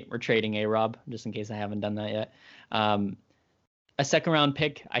reiterate we're trading A-Rob, just in case I haven't done that yet. A second round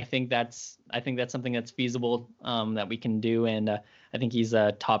pick, I think that's something that's feasible, that we can do, and I think he's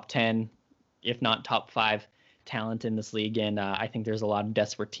a top 10, if not top 5 talent in this league, and I think there's a lot of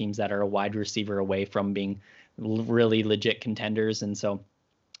desperate teams that are a wide receiver away from being really legit contenders, and so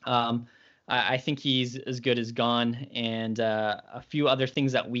I think he's as good as gone. And a few other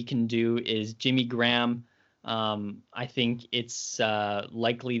things that we can do is Jimmy Graham. I think it's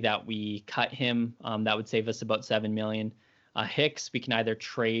likely that we cut him. That would save us about $7 million. Hicks, we can either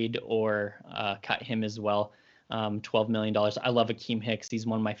trade or cut him as well. $12 million. I love Akeem Hicks. He's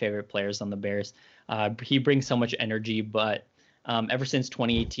one of my favorite players on the Bears. He brings so much energy, but ever since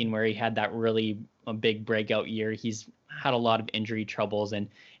 2018, where he had that really big breakout year, he's had a lot of injury troubles, and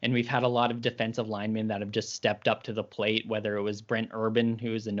we've had a lot of defensive linemen that have just stepped up to the plate, whether it was Brent Urban,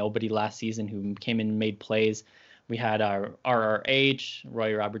 who was a nobody last season, who came in and made plays. We had our RRH,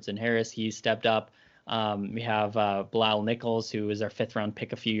 Roy Robertson Harris. He stepped up. We have Bilal Nichols, who was our 5th round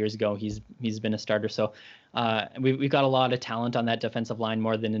pick a few years ago. He's been a starter. So we've got a lot of talent on that defensive line,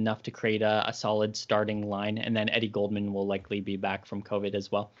 more than enough to create a solid starting line. And then Eddie Goldman will likely be back from COVID as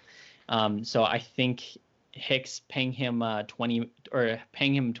well. So I think Hicks, paying him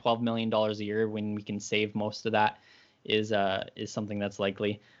 $12 million a year when we can save most of that is something that's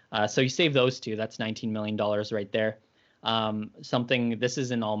likely. So you save those two, that's $19 million right there. This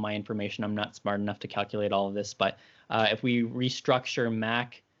isn't all my information. I'm not smart enough to calculate all of this, but if we restructure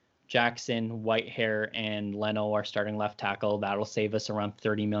Mack, Jackson, Whitehair, and Leno, our starting left tackle, that'll save us around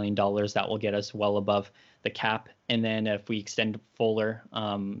 $30 million. That will get us well above the cap. And then if we extend Fuller,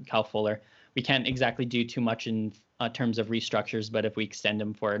 Kyle Fuller, we can't exactly do too much in terms of restructures, but if we extend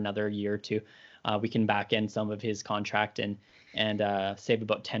him for another year or two, we can back end some of his contract and save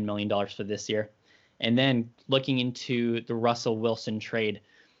about $10 million for this year. And then looking into the Russell Wilson trade,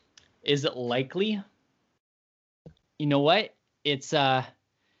 is it likely? You know what? It's well,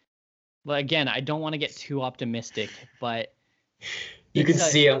 again, I don't want to get too optimistic, but you can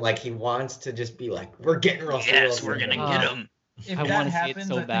see him like he wants to just be like, "We're getting Russell Wilson. Yes, we're gonna get him." If I that wanna see it happens,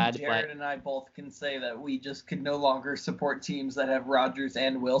 so I think bad, Jared but- and I both can say that we just could no longer support teams that have Rodgers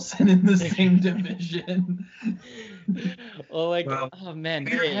and Wilson in the same division. Oh, like, Well, oh man,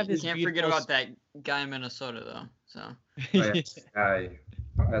 Hey, they have you this can't forget beautiful about that guy in Minnesota, though. So Guy.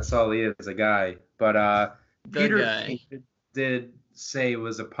 That's all he is, a guy. But the Peter guy. did say it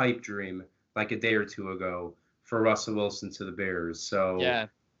was a pipe dream like a day or two ago for Russell Wilson to the Bears. So Yeah,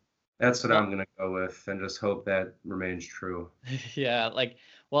 that's what Well- I'm going to go with, and just hope that remains true. yeah. Like,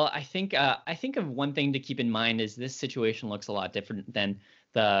 well, I think of one thing to keep in mind is this situation looks a lot different than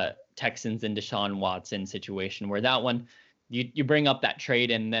the Texans and Deshaun Watson situation, where that one, you bring up that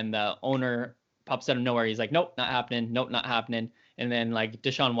trade and then the owner pops out of nowhere. He's like, nope, not happening. Nope, not happening. And then like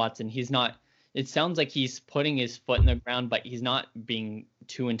Deshaun Watson, he's not. It sounds like he's putting his foot in the ground, but he's not being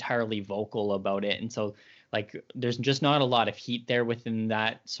too entirely vocal about it. And so, like, there's just not a lot of heat there within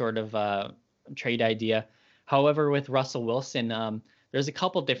that sort of trade idea. However, with Russell Wilson, there's a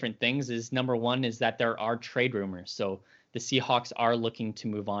couple different things. Is number one is that there are trade rumors. So the Seahawks are looking to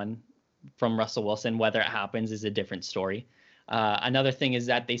move on from Russell Wilson. Whether it happens is a different story. Another thing is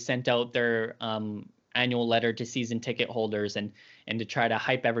that they sent out their annual letter to season ticket holders and to try to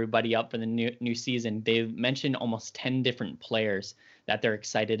hype everybody up for the new season. They mentioned almost 10 different players that they're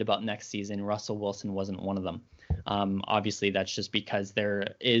excited about next season. Russell Wilson wasn't one of them. Obviously, that's just because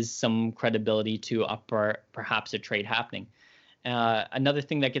there is some credibility to perhaps a trade happening. Another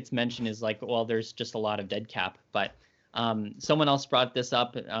thing that gets mentioned is like, well, there's just a lot of dead cap. But someone else brought this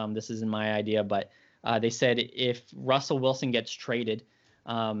up. This isn't my idea, but they said if Russell Wilson gets traded,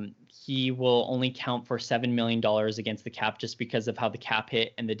 he will only count for $7 million against the cap just because of how the cap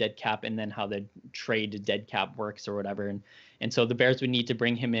hit and the dead cap and then how the trade dead cap works or whatever. And so the Bears would need to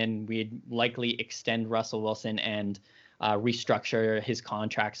bring him in. We'd likely extend Russell Wilson and restructure his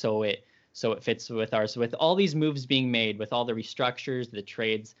contract so it fits with ours. With all these moves being made, with all the restructures, the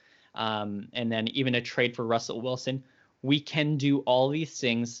trades, and then even a trade for Russell Wilson, we can do all these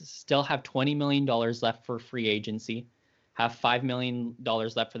things, still have $20 million left for free agency, have $5 million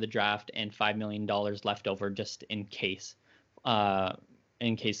left for the draft, and $5 million left over just in case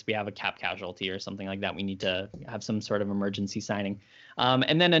we have a cap casualty or something like that. We need to have some sort of emergency signing.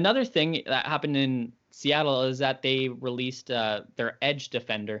 And then another thing that happened in Seattle is that they released their edge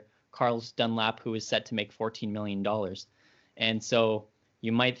defender, Carlos Dunlap, who is set to make $14 million. And so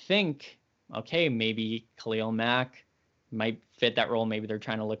you might think, okay, maybe Khalil Mack might fit that role. Maybe they're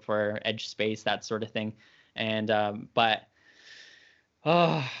trying to look for edge space, that sort of thing. And but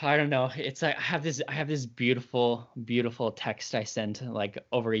I don't know. It's like I have this beautiful text I sent like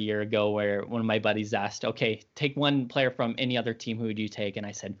over a year ago where one of my buddies asked, okay, take one player from any other team, who would you take? And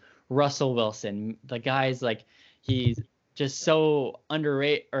I said Russell Wilson. The guy's like, he's just so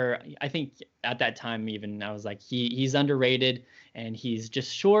underrated, or I think at that time even I was like, he's underrated, and he's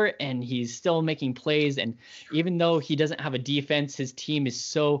just short and he's still making plays, and even though he doesn't have a defense, his team is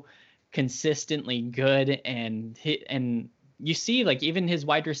so consistently good, and you see like even his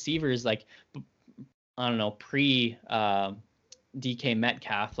wide receivers, like I don't know, pre DK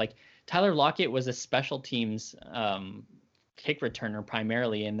Metcalf, like Tyler Lockett was a special teams kick returner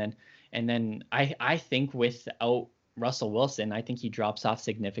primarily, and then I think without Russell Wilson, I think he drops off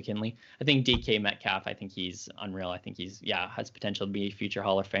significantly. I think DK Metcalf, I think he's unreal. I think he's has potential to be a future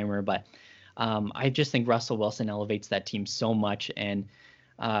Hall of Famer, but I just think Russell Wilson elevates that team so much, and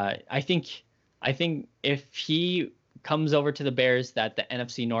I think if he comes over to the Bears, that the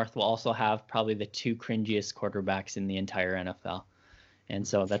NFC North will also have probably the two cringiest quarterbacks in the entire NFL. And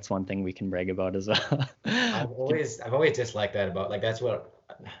so that's one thing we can brag about as well. I've always disliked that about, like, that's what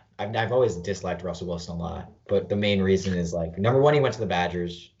I've always disliked Russell Wilson a lot. But the main reason is, like, number one, he went to the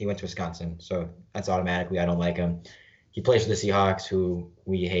Badgers, he went to Wisconsin, so that's automatically I don't like him. He plays for the Seahawks, who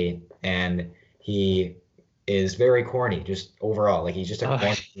we hate, and he is very corny, just overall. Like, he's just a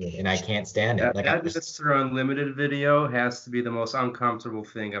corny kid, and I can't stand it. Like, that Mr. Unlimited video has to be the most uncomfortable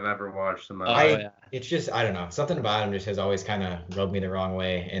thing I've ever watched in my life. It's just, I don't know, something about him just has always kind of rubbed me the wrong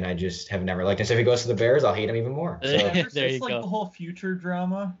way, and I just have never liked him. So if he goes to the Bears, I'll hate him even more. So. It's like the whole future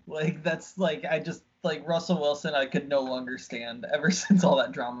drama. Like, that's like, I just, like, Russell Wilson, I could no longer stand ever since all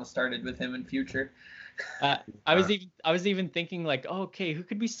that drama started with him in future. I was even thinking, like, oh, okay, who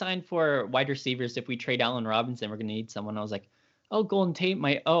could we sign for wide receivers if we trade Allen Robinson? We're gonna need someone. I was like, oh, Golden Tate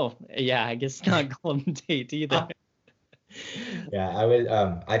might. Oh, yeah, I guess not Golden Tate either.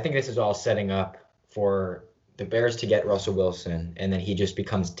 Yeah, I think this is all setting up for the Bears to get Russell Wilson, and then he just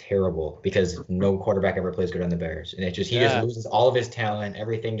becomes terrible because no quarterback ever plays good on the Bears, and he just loses all of his talent.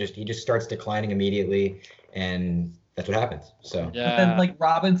 Everything he just starts declining immediately, and that's what happens. So But then, like,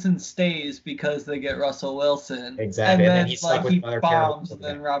 Robinson stays because they get Russell Wilson. Exactly. And then he's like, he bombs, terrible. and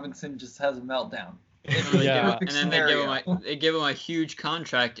then Robinson just has a meltdown. And then they give him a huge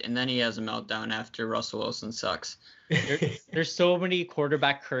contract, and then he has a meltdown after Russell Wilson sucks. There's so many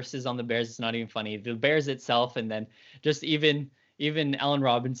quarterback curses on the Bears. It's not even funny. The Bears itself, and then just even Allen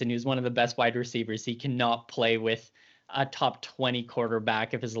Robinson, who's one of the best wide receivers, he cannot play with a top 20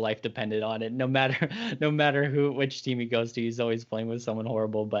 quarterback if his life depended on it. No matter which team he goes to, he's always playing with someone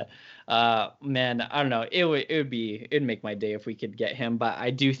horrible. But man, I don't know. It'd make my day if we could get him. But I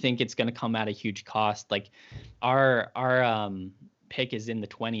do think it's going to come at a huge cost. Like our pick is in the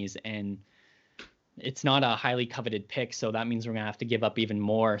 20s, and it's not a highly coveted pick, so that means we're gonna have to give up even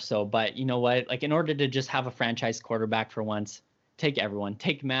more. So, but you know what? Like, in order to just have a franchise quarterback for once, take everyone.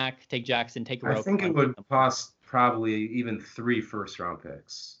 Take Mac, take Jackson, take Roquan. I think it would cost probably even 3 first-round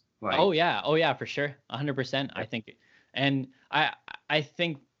picks. Like, oh yeah, for sure, 100%. I think, and I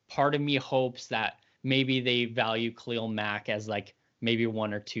think part of me hopes that maybe they value Khalil Mack as like maybe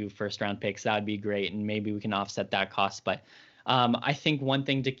 1 or 2 first-round picks. That would be great, and maybe we can offset that cost. But I think one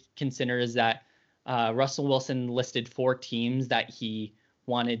thing to consider is that Russell Wilson listed 4 teams that he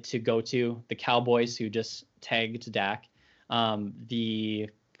wanted to go to: the Cowboys, who just tagged Dak, the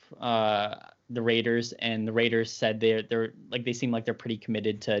Raiders, and the Raiders said they're like, they seem like they're pretty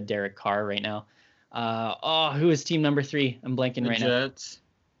committed to Derek Carr right now. Who is team number 3? I'm blanking right Jets.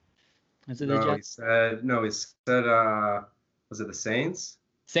 Now. Is it the Jets? He said was it the Saints?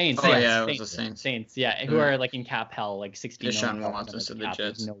 Saints. Oh, Saints, yeah, it was Saints, the Saints. Saints, yeah, who are like in cap hell, like 60 Deshaun million. Watson said the Cap.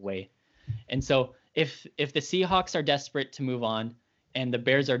 Jets. There's no way. And so if the Seahawks are desperate to move on, and the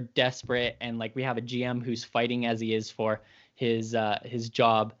Bears are desperate, and like we have a GM who's fighting as he is for his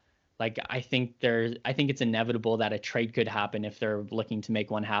job, like I think it's inevitable that a trade could happen if they're looking to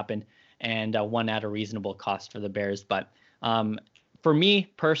make one happen, and one at a reasonable cost for the Bears. But for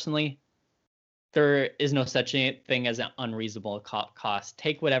me personally, there is no such thing as an unreasonable cost.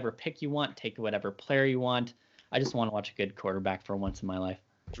 Take whatever pick you want, take whatever player you want. I just want to watch a good quarterback for once in my life.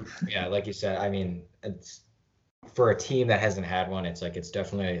 Yeah, like you said, I mean, it's for a team that hasn't had one. It's like it's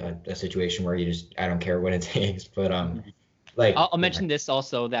definitely a situation where I don't care what it takes. But like I'll mention this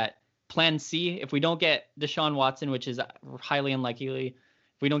also, that Plan C, if we don't get Deshaun Watson, which is highly unlikely,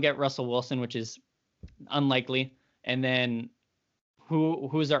 if we don't get Russell Wilson, which is unlikely, and then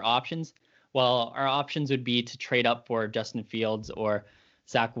who's our options? Well, our options would be to trade up for Justin Fields or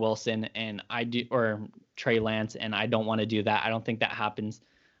Zach Wilson, or Trey Lance, and I don't want to do that. I don't think that happens.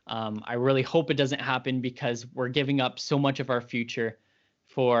 I really hope it doesn't happen, because we're giving up so much of our future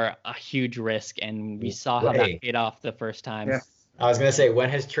for a huge risk, and we saw how that paid off the first time. Yeah. I was gonna say, when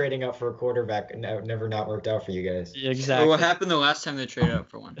has trading up for a quarterback never not worked out for you guys? Exactly. What happened the last time they traded up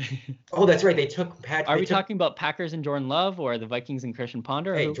for one? Oh, that's right. They took Pat. Are we talking about Packers and Jordan Love, or the Vikings and Christian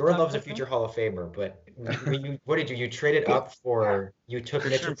Ponder? Hey, Jordan Love's a future Hall of Famer, but what did you? You traded up for, you took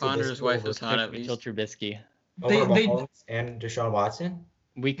Christian Ponder's wife is hot at least. Mitchell Trubisky. Over Mahomes and Deshaun Watson?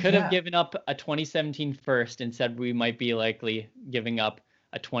 We could have given up a 2017 first and said we might be likely giving up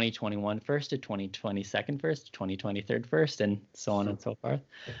a 2021 first, a 2020 second first, a 2023 first, and so on and so forth.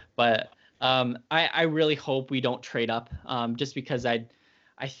 But I really hope we don't trade up, just because I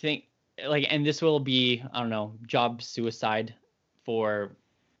think, like, and this will be, I don't know, job suicide for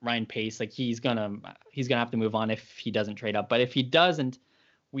Ryan Pace. Like, he's gonna have to move on if he doesn't trade up. But if he doesn't,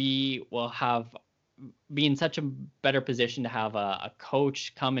 we will be in such a better position to have a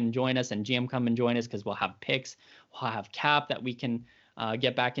coach come and join us and GM come and join us, because we'll have picks, we'll have cap that we can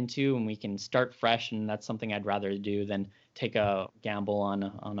get back into, and we can start fresh. And that's something I'd rather do than take a gamble on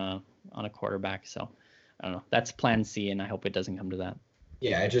a quarterback. So I don't know. That's Plan C, and I hope it doesn't come to that.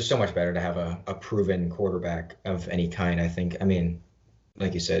 Yeah, it's just so much better to have a proven quarterback of any kind, I think. I mean,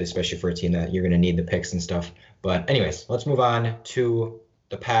 like you said, especially for a team that you're going to need the picks and stuff. But anyways, let's move on to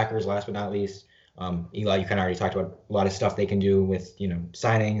the Packers, last but not least. Eli, you kind of already talked about a lot of stuff they can do with,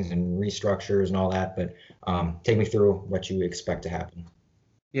 signings and restructures and all that, but take me through what you expect to happen.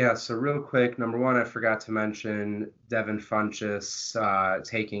 Yeah, so real quick, number one, I forgot to mention Devin Funchess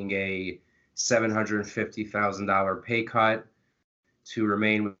taking a $750,000 pay cut to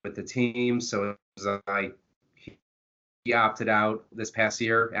remain with the team. So he opted out this past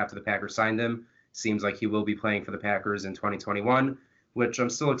year after the Packers signed him. Seems like he will be playing for the Packers in 2021. Which I'm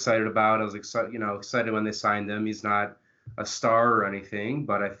still excited about. I was excited when they signed him. He's not a star or anything,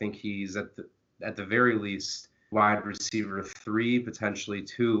 but I think he's at the very least wide receiver 3, potentially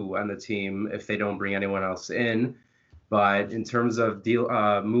 2 on the team if they don't bring anyone else in. But in terms of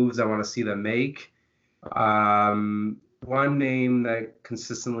moves I want to see them make, one name that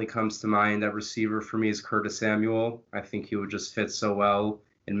consistently comes to mind at receiver for me is Curtis Samuel. I think he would just fit so well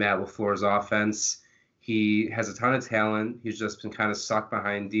in Matt LaFleur's offense. He has a ton of talent. He's just been kind of stuck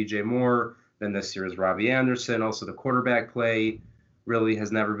behind DJ Moore. Then this year is Robbie Anderson. Also, the quarterback play really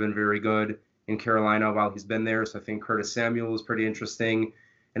has never been very good in Carolina while he's been there. So I think Curtis Samuel is pretty interesting.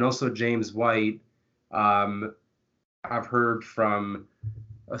 And also James White. I've heard from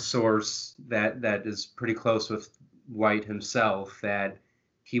a source that is pretty close with White himself that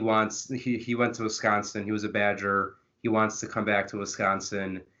he went to Wisconsin. He was a Badger. He wants to come back to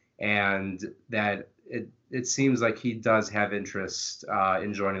Wisconsin, and that it seems like he does have interest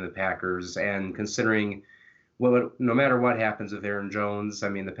in joining the Packers. And considering no matter what happens with Aaron Jones, I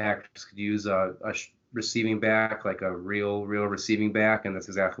mean, the Packers could use a receiving back, like a real receiving back, and that's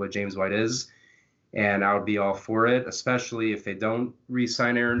exactly what James White is. And I would be all for it, especially if they don't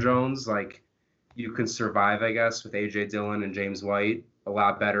re-sign Aaron Jones. Like, you can survive, I guess, with A.J. Dillon and James White a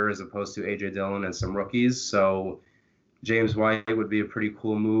lot better as opposed to A.J. Dillon and some rookies. So James White would be a pretty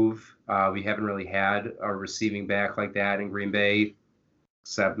cool move. We haven't really had a receiving back like that in Green Bay,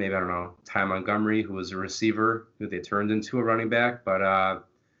 except maybe, I don't know, Ty Montgomery, who was a receiver, who they turned into a running back. But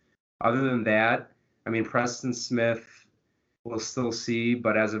other than that, I mean, Preston Smith, we'll still see.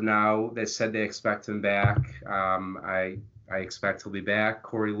 But as of now, they said they expect him back. I expect he'll be back.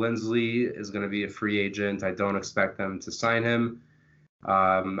 Corey Linsley is going to be a free agent. I don't expect them to sign him.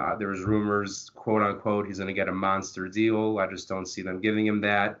 There was rumors, quote unquote, he's going to get a monster deal. I just don't see them giving him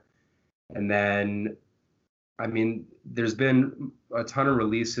that. And then, I mean, there's been a ton of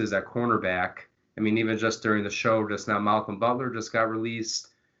releases at cornerback. I mean, even just during the show just now, Malcolm Butler just got released.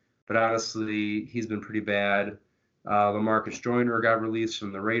 But honestly, he's been pretty bad. LaMarcus Joyner got released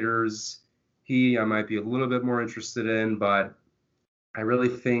from the Raiders. I might be a little bit more interested in, but I really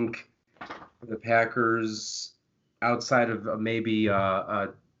think the Packers, outside of maybe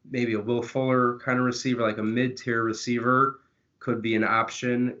a Will Fuller kind of receiver, like a mid-tier receiver, could be an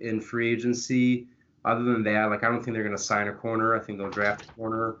option in free agency. Other than that, like, I don't think they're going to sign a corner. I think they'll draft a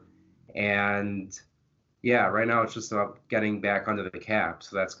corner. And Yeah, right now it's just about getting back under the cap.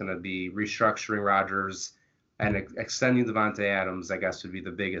 So that's going to be restructuring Rodgers and extending Devontae Adams, I guess, would be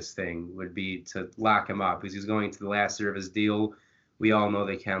the biggest thing, would be to lock him up because he's going to the last year of his deal. We all know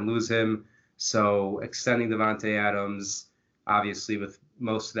they can't lose him. So extending Devontae Adams, obviously with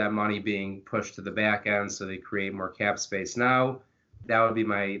most of that money being pushed to the back end so they create more cap space now, that would be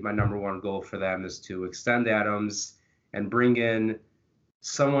my number one goal for them, is to extend Adams and bring in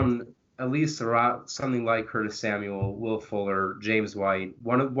someone, at least around something like Curtis Samuel, Will Fuller, James White,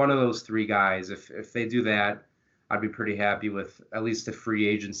 one of those three guys. If they do that, I'd be pretty happy with at least the free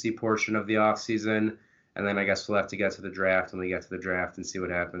agency portion of the offseason. And then I guess we'll have to get to the draft when we get to the draft and see what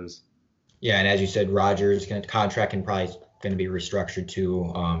happens. Yeah, and as you said, Rodgers' contract can probably going to be restructured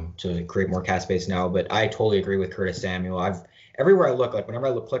to create more cap space now. But I totally agree with Curtis Samuel. Everywhere I look, like whenever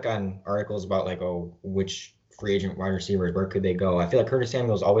I click on articles about like, oh, which free agent wide receivers, where could they go? I feel like Curtis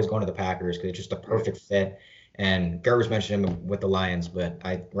Samuel is always going to the Packers because it's just a perfect fit. And Garbers mentioned him with the Lions, but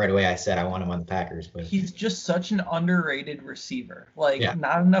right away I said I want him on the Packers. But he's just such an underrated receiver. Like, Yeah.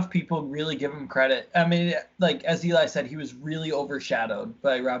 Not enough people really give him credit. I mean, like as Eli said, he was really overshadowed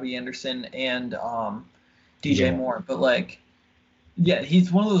by Robbie Anderson and DJ Yeah. Moore. But like, yeah,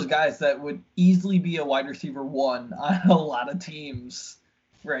 he's one of those guys that would easily be a wide receiver 1 on a lot of teams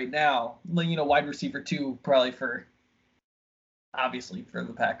right now. Like, wide receiver 2 probably obviously for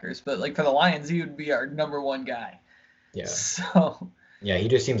the Packers, but like for the Lions, he would be our number 1 guy. yeah, So yeah, he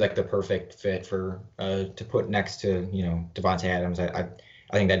just seems like the perfect fit for to put next to Devontae Adams. I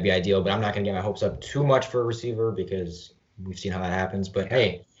think that'd be ideal, but I'm not going to get my hopes up too much for a receiver because we've seen how that happens. But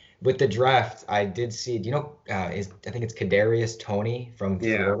hey, with the draft, I did see. I think it's Kadarius Toney from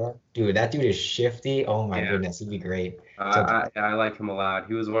Florida. Dude, that dude is shifty. Oh my goodness, he'd be great. I like him a lot.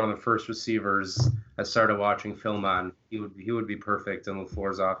 He was one of the first receivers I started watching film on. He would be perfect in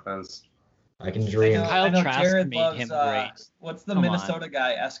LaFleur's offense. I can dream. Kyle Trask Jared made loves, him great. What's the Come Minnesota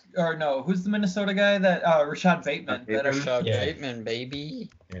guy? Who's the Minnesota guy that Rashad Bateman? Rashad Yeah. Bateman, baby.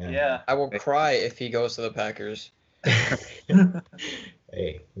 Yeah. I will cry if he goes to the Packers.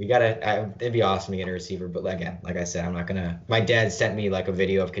 Hey, we gotta. It'd be awesome to get a receiver, but again, like I said, I'm not gonna. My dad sent me like a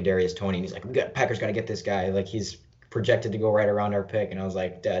video of Kadarius Toney, and he's like, Packers gotta get this guy. Like he's projected to go right around our pick, and I was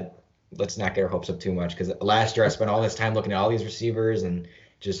like, Dad, let's not get our hopes up too much because last year I spent all this time looking at all these receivers and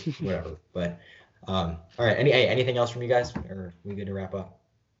just whatever. But all right, anything else from you guys, or are we good to wrap up?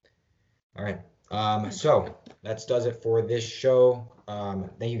 All right. So that does it for this show.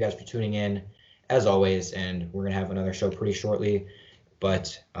 Thank you guys for tuning in, as always, and we're gonna have another show pretty shortly.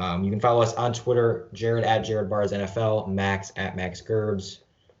 But you can follow us on Twitter, Jared at Jared Bars NFL, Max at Max Gerbs,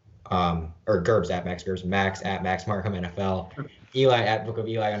 or Gerbs at Max Gerbs, Max at Max Markham NFL, Eli at Book of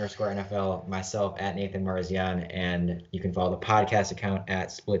Eli _ NFL, myself at Nathan Marzian, and you can follow the podcast account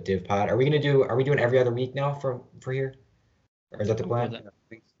at Split Div Pod. Are we doing every other week now for here? Or is that the plan? I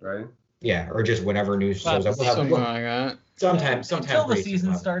think so, right? Yeah, or just whenever news shows up. Something like that. Sometime Until the pretty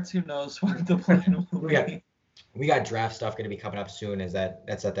season soon. starts, who knows what the plan will be. We got draft stuff going to be coming up soon.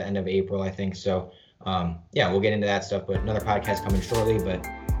 That's at the end of April, I think. So, we'll get into that stuff. But another podcast coming shortly. But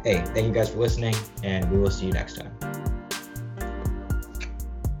hey, thank you guys for listening, and we will see you next time.